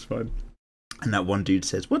thing, that's fine. And that one dude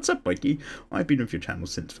says, what's up, Mikey? I've been with your channel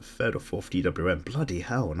since the 3rd or 4th DWM. Bloody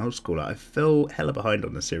hell, an old schooler. I fell hella behind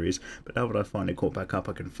on the series, but now that I finally caught back up,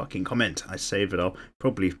 I can fucking comment. I say that I'll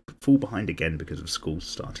probably fall behind again because of school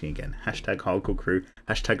starting again. Hashtag hardcore crew,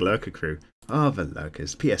 hashtag lurker crew. Ah, the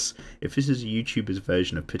lurkers. P.S. If this is a YouTuber's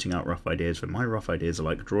version of putting out rough ideas, then my rough ideas are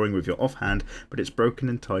like drawing with your offhand, but it's broken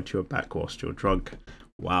and tied to your back whilst you're drunk.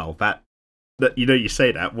 Wow, that, you know, you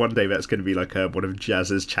say that, one day that's going to be like one of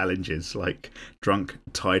Jazz's challenges, like drunk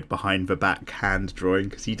tied behind the back hand drawing,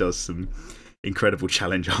 because he does some incredible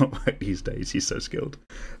challenge artwork these days. He's so skilled.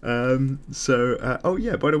 Oh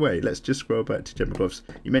yeah, by the way, let's just scroll back to Gemma Gloves.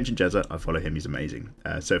 You mentioned Jazza, I follow him, he's amazing.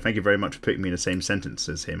 So thank you very much for putting me in the same sentence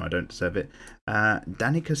as him, I don't deserve it.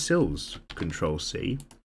 Danica Sills, Control C.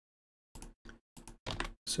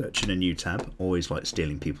 Search in a new tab, always like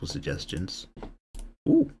stealing people's suggestions.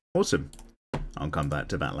 Ooh, awesome. I'll come back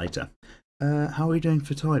to that later. How are we doing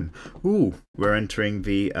for time? Ooh, we're entering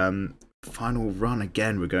the final run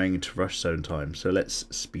again. We're going into rush zone time, so let's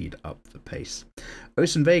speed up the pace.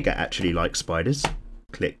 Osen Vega actually likes spiders.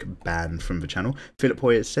 click ban from the channel. Philip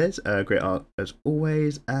Hoyer says, great art as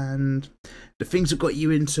always, and the things that got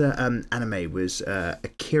you into anime was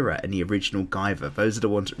Akira and the original Guyver. Those are the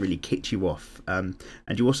ones that really kicked you off. And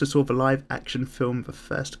you also saw the live action film, The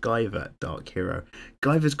First Guyver, Dark Hero.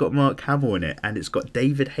 Guyver's got Mark Hamill in it, and it's got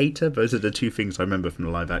David Hayter. Those are the two things I remember from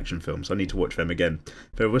the live action film, so I need to watch them again.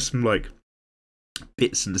 There was some like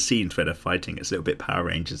bits in the scenes where they're fighting. It's a little bit Power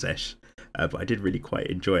Rangers-ish, but I did really quite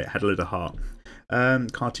enjoy it. Had a lot of heart.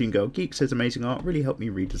 Cartoon Girl Geek says, amazing art, really helped me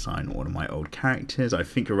redesign all of my old characters. I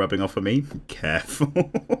think you're rubbing off on me. Careful.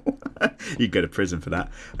 You go to prison for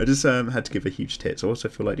that. I just had to give a huge tits. I also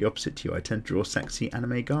feel like the opposite to you. I tend to draw sexy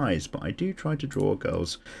anime guys, but I do try to draw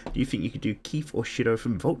girls. Do you think you could do Keith or Shido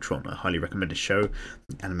from Voltron? I highly recommend the show.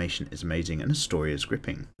 The animation is amazing and the story is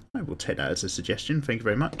gripping. I will take that as a suggestion. Thank you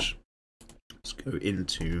very much. Let's go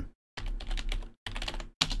into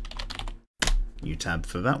new tab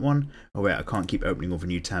for that one. Oh wait, I can't keep opening all the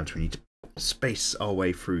new tabs. We need to space our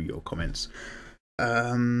way through your comments.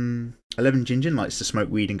 11 Jinjin likes to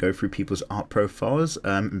smoke weed and go through people's art profiles.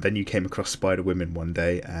 And then you came across Spider Women one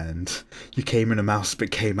day, and you came in a mouse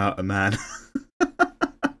but came out a man.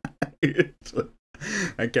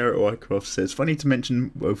 And Garrett Wycroft says, funny to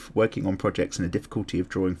mention both working on projects and the difficulty of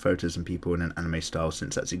drawing photos and people in an anime style,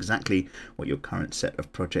 since that's exactly what your current set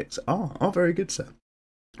of projects are. Oh, very good, sir.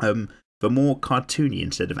 The more cartoony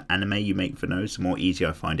instead of anime you make for nose, the more easy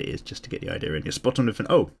I find it is, just to get the idea in. You're spot on with an...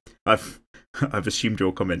 Oh, I've assumed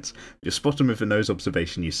your comments. You're spot on with the nose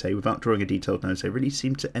observation, you say. Without drawing a detailed nose, they really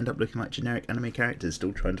seem to end up looking like generic anime characters,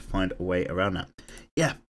 still trying to find a way around that.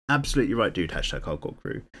 Yeah, absolutely right, dude. Hashtag hardcore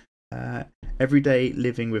crew. Everyday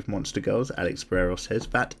Living with Monster Girls, Alex Barrero says,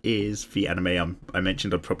 that is the anime I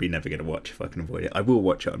mentioned I'm probably never going to watch if I can avoid it. I will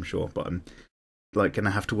watch it, I'm sure, but I'm like going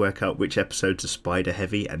to have to work out which episodes are spider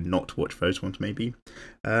heavy and not watch those ones maybe.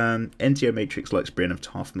 NTO Matrix likes Brienne of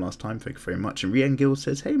Tarth from last time, thank you very much. And Rian Gill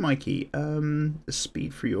says, hey Mikey,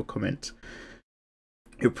 speed through your comment.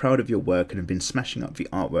 You're proud of your work and have been smashing up the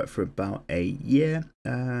artwork for about a year.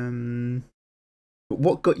 But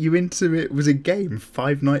what got you into it was a game,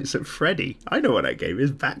 Five Nights at Freddy. I know what that game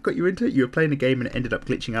is. That got you into it? You were playing a game and it ended up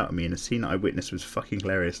glitching out on me, and a scene that I witnessed was fucking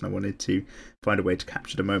hilarious, and I wanted to find a way to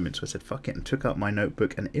capture the moment, so I said fuck it and took out my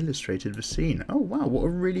notebook and illustrated the scene. Oh wow, what a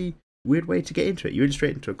really weird way to get into it. You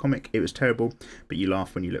illustrated into a comic, it was terrible, but you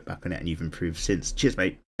laugh when you look back on it and you've improved since. Cheers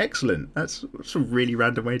mate. Excellent. That's a really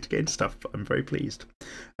random way to get into stuff, but I'm very pleased.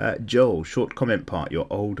 Joel, short comment part. Your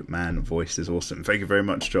old man voice is awesome. Thank you very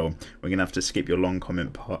much, Joel. We're going to have to skip your long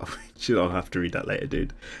comment part, which I'll have to read that later,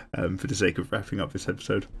 dude, for the sake of wrapping up this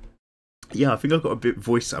episode. Yeah, I think I got a bit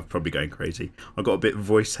voice... I'm probably going crazy. I got a bit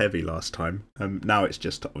voice heavy last time. Now it's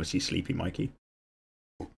just obviously Sleepy Mikey.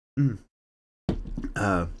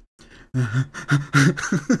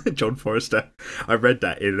 John Forrester. I read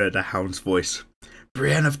that in the Hound's voice.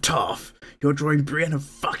 Brienne of Tarth. You're drawing Brienne of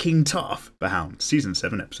fucking Tarth. The Hound. Season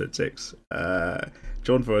 7, episode 6.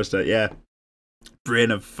 John Forrester, yeah.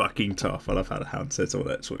 Brienne of fucking Tarth. I love how the Hound says all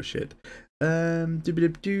that sort of shit. Narian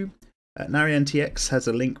TX has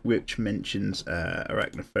a link which mentions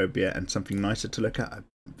arachnophobia and something nicer to look at.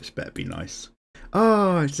 This better be nice.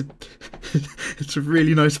 Oh, it's a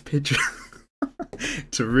really nice picture.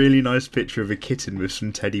 It's a really nice picture of a kitten with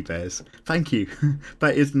some teddy bears. Thank you.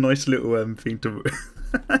 That is a nice little thing to...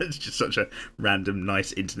 It's just such a random,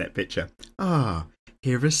 nice internet picture. Ah,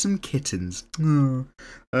 here are some kittens. Oh.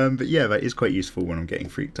 But yeah, that is quite useful when I'm getting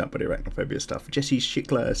freaked out by the arachnophobia stuff. Jesse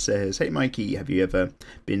Schickler says, hey Mikey, have you ever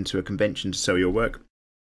been to a convention to sell your work?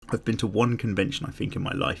 I've been to one convention, I think, in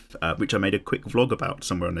my life, which I made a quick vlog about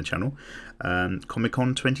somewhere on the channel.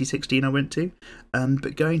 Comic-Con 2016 I went to.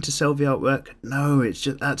 But going to sell the artwork, no,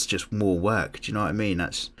 that's just more work. Do you know what I mean?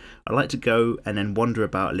 I like to go and then wander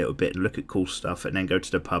about a little bit and look at cool stuff and then go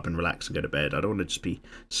to the pub and relax and go to bed. I don't want to just be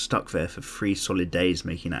stuck there for 3 solid days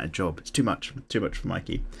making that a job. It's too much for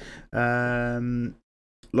Mikey.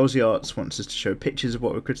 Lozzie Arts wants us to show pictures of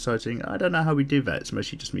what we're criticising. I don't know how we do that. It's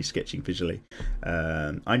mostly just me sketching visually.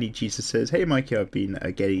 I Need Jesus says, hey Mikey, I've been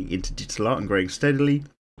getting into digital art and growing steadily.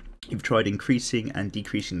 You've tried increasing and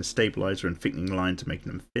decreasing the stabilizer and thickening lines and making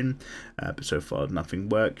them thin, but so far nothing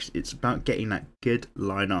works. It's about getting that good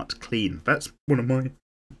line art clean. That's one of my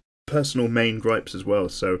personal main gripes as well.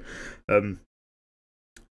 So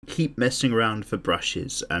keep messing around for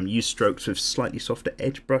brushes. Use strokes with slightly softer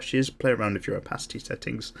edge brushes. Play around with your opacity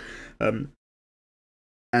settings. And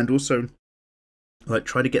also like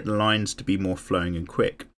try to get the lines to be more flowing and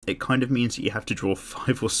quick. It kind of means that you have to draw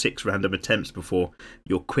 5 or 6 random attempts before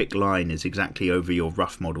your quick line is exactly over your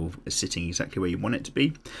rough model, sitting exactly where you want it to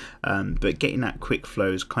be. But getting that quick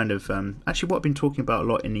flow is kind of actually what I've been talking about a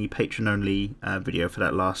lot in the Patreon only video for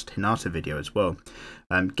that last Hinata video as well.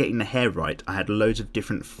 Getting the hair right, I had loads of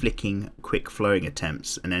different flicking, quick flowing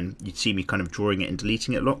attempts, and then you'd see me kind of drawing it and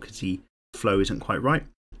deleting it a lot because the flow isn't quite right.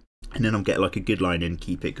 And then I'll get like a good line in,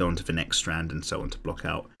 keep it, go on to the next strand and so on to block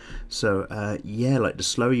out. So yeah, like the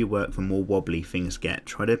slower you work, the more wobbly things get.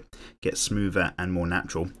 Try to get smoother and more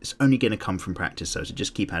natural. It's only going to come from practice though, so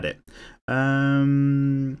just keep at it.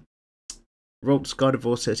 Rolt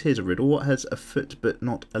Skydivore says, here's a riddle. What has a foot but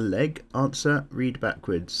not a leg? Answer, read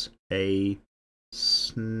backwards. A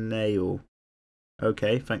snail.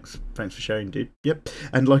 Okay, thanks for sharing, dude. Yep.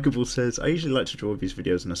 And Likeable says, I usually like to draw these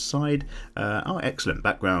videos on a side. Oh, excellent.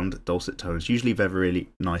 Background, dulcet tones. Usually they're really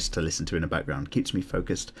nice to listen to in the background. Keeps me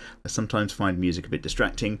focused. I sometimes find music a bit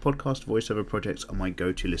distracting. Podcast voiceover projects are my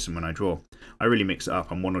go-to listen when I draw. I really mix it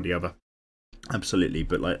up. I'm one or the other. Absolutely.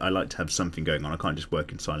 But I like to have something going on. I can't just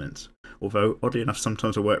work in silence. Although, oddly enough,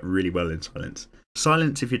 sometimes I work really well in silence.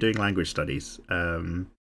 Silence if you're doing language studies.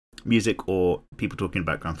 Music or people talking in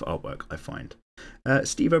the background for artwork, I find.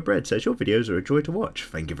 Steve O'Bread says, your videos are a joy to watch.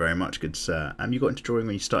 Thank you very much, good sir. You got into drawing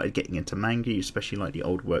when you started getting into manga. You especially like the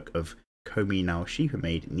old work of Komi Naoshi, who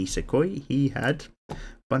made Nisekoi. He had a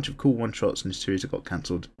bunch of cool one-shots in his series that got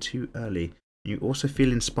cancelled too early. You also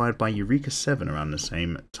feel inspired by Eureka 7 around the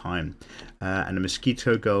same time. And the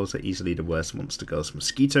Mosquito Girls are easily the worst monster girls.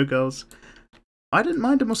 Mosquito Girls? I didn't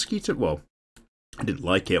mind a mosquito... Well, I didn't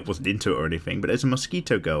like it, I wasn't into it or anything, but there's a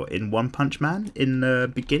mosquito girl in One Punch Man in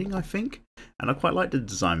the beginning, I think, and I quite like the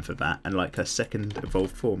design for that and like her second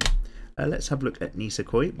evolved form. Let's have a look at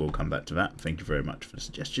Nisekoi. We'll come back to that. Thank you very much for the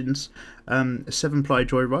suggestions. 7ply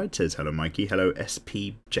Joyride says, hello Mikey, hello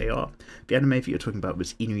SPJR. The anime that you're talking about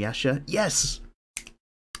was Inuyasha? Yes!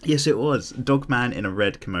 Yes, it was. Dogman in a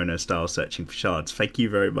red kimono style searching for shards. Thank you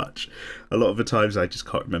very much. A lot of the times I just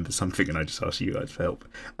can't remember something and I just ask you guys for help.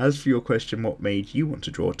 As for your question, what made you want to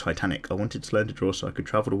draw Titanic? I wanted to learn to draw so I could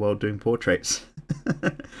travel the world doing portraits.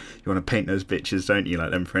 You want to paint those bitches, don't you, like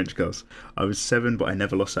them French girls? I was 7, but I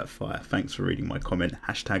never lost that fire. Thanks for reading my comment.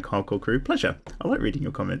 Hashtag hardcore crew. Pleasure. I like reading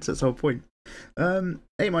your comments. That's the whole point.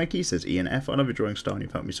 Hey Mikey, says Ian F. I love your drawing style and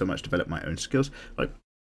you've helped me so much develop my own skills. Like,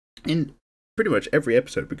 in pretty much every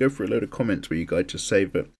episode we go through a load of comments where you guys just say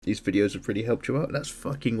that these videos have really helped you out. That's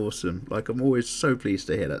fucking awesome. Like, I'm always so pleased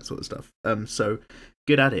to hear that sort of stuff. So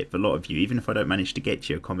good at it for a lot of you. Even if I don't manage to get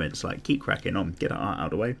to your comments, like, keep cracking on, get that art out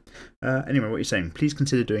of the way. Anyway, what you're saying, please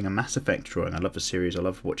consider doing a Mass Effect drawing. I love the series. I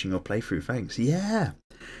love watching your playthrough. Thanks. Yeah,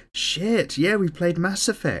 shit, yeah, we played Mass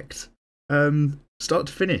Effect start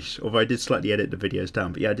to finish, although I did slightly edit the videos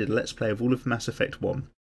down. But yeah, I did a Let's Play of all of Mass Effect 1.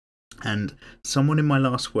 And someone in my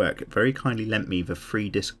last work very kindly lent me the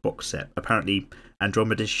 3-disc box set. Apparently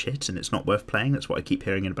Andromeda's shit and it's not worth playing. That's what I keep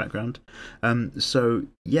hearing in the background. So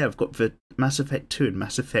yeah, I've got the Mass Effect 2 and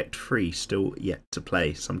Mass Effect 3 still yet to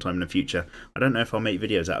play sometime in the future. I don't know if I'll make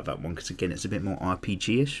videos out of that one because again it's a bit more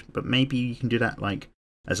RPG-ish. But maybe you can do that like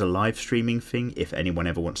as a live streaming thing. If anyone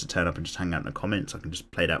ever wants to turn up and just hang out in the comments, I can just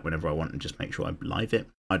play that whenever I want and just make sure I live it.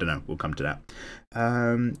 I don't know, we'll come to that.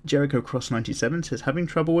 Jericho Cross 97 says, having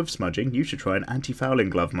trouble with smudging, you should try an anti-fouling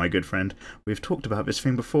glove, my good friend. We've talked about this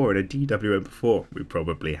thing before in a DWM before. We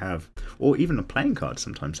probably have. Or even a playing card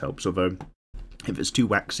sometimes helps, although if it's too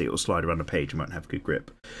waxy it'll slide around the page and won't have good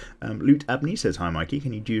grip. Loot Abney says, hi Mikey,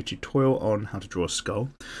 can you do a tutorial on how to draw a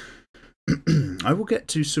skull? I will get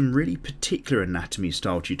to some really particular anatomy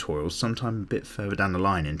style tutorials sometime a bit further down the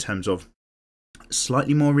line in terms of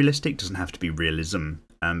slightly more realistic, doesn't have to be realism,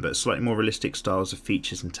 but slightly more realistic styles of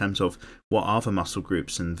features in terms of what are the muscle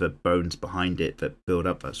groups and the bones behind it that build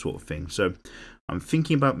up that sort of thing. So I'm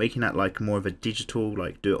thinking about making that like more of a digital,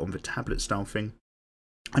 like do it on the tablet style thing.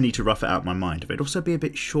 I need to rough it out in my mind. But it'd also be a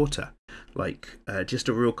bit shorter, like just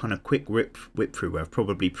a real kind of quick whip through where I've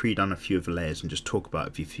probably pre-done a few of the layers and just talk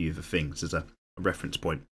about a few of the things as a reference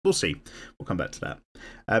point. We'll see. We'll come back to that.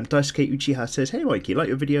 Daisuke Uchiha says, hey Mikey, like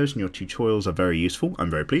your videos and your tutorials are very useful. I'm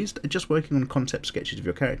very pleased. Just working on concept sketches of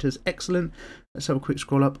your characters. Excellent. Let's have a quick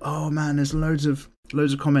scroll up. Oh man, there's loads of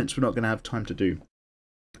comments we're not going to have time to do.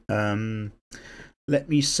 Let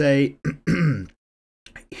me say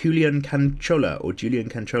Julian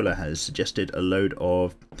Canchola has suggested a load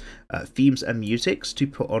of themes and musics to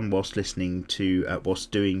put on whilst listening to,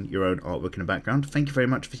 whilst doing your own artwork in the background. Thank you very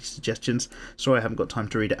much for your suggestions. Sorry I haven't got time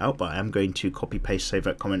to read it out, but I am going to copy paste, save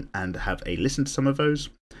that comment and have a listen to some of those.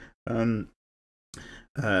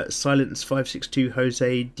 Silence562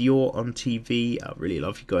 Jose Dior on TV. I really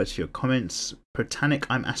love you guys for your comments. Protanic,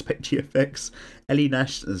 I'm Aspect GFX, Ellie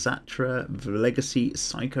Nash, Zatra, Legacy,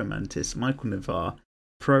 Psychomantis, Michael Navarre,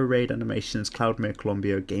 Pro Raid Animations, Cloudmere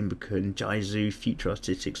Colombia, Gamebacun, Jaizu, Future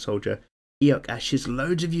Artistic Soldier, Eok Ashes,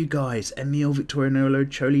 loads of you guys, Emil, Victoria Nolo,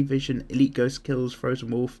 Choli Vision, Elite Ghost Kills, Frozen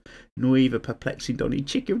Wolf, Noiva, Perplexing Donny,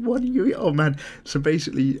 Chicken One, you. Oh man, so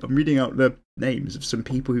basically I'm reading out the names of some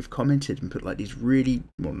people who've commented and put like these really,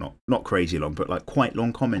 well, not crazy long, but like quite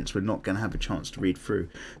long comments we're not going to have a chance to read through.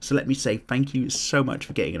 So let me say thank you so much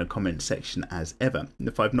for getting in a comment section as ever. And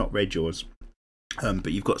if I've not read yours,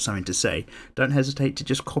 but you've got something to say, don't hesitate to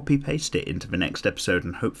just copy paste it into the next episode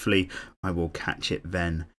and hopefully I will catch it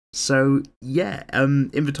then. So yeah, in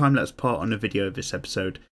the time-lapse part on the video of this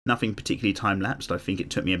episode, nothing particularly time-lapsed. I think it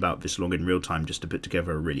took me about this long in real time just to put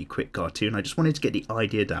together a really quick cartoon. I just wanted to get the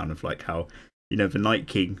idea down of like how, you know, the Night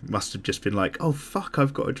King must have just been like, oh fuck,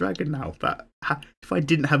 I've got a dragon now. But if I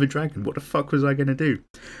didn't have a dragon, what the fuck was I going to do?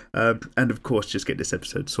 And of course, just get this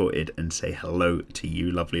episode sorted and say hello to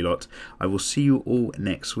you lovely lot. I will see you all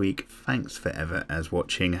next week. Thanks forever as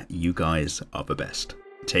watching. You guys are the best.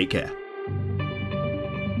 Take care.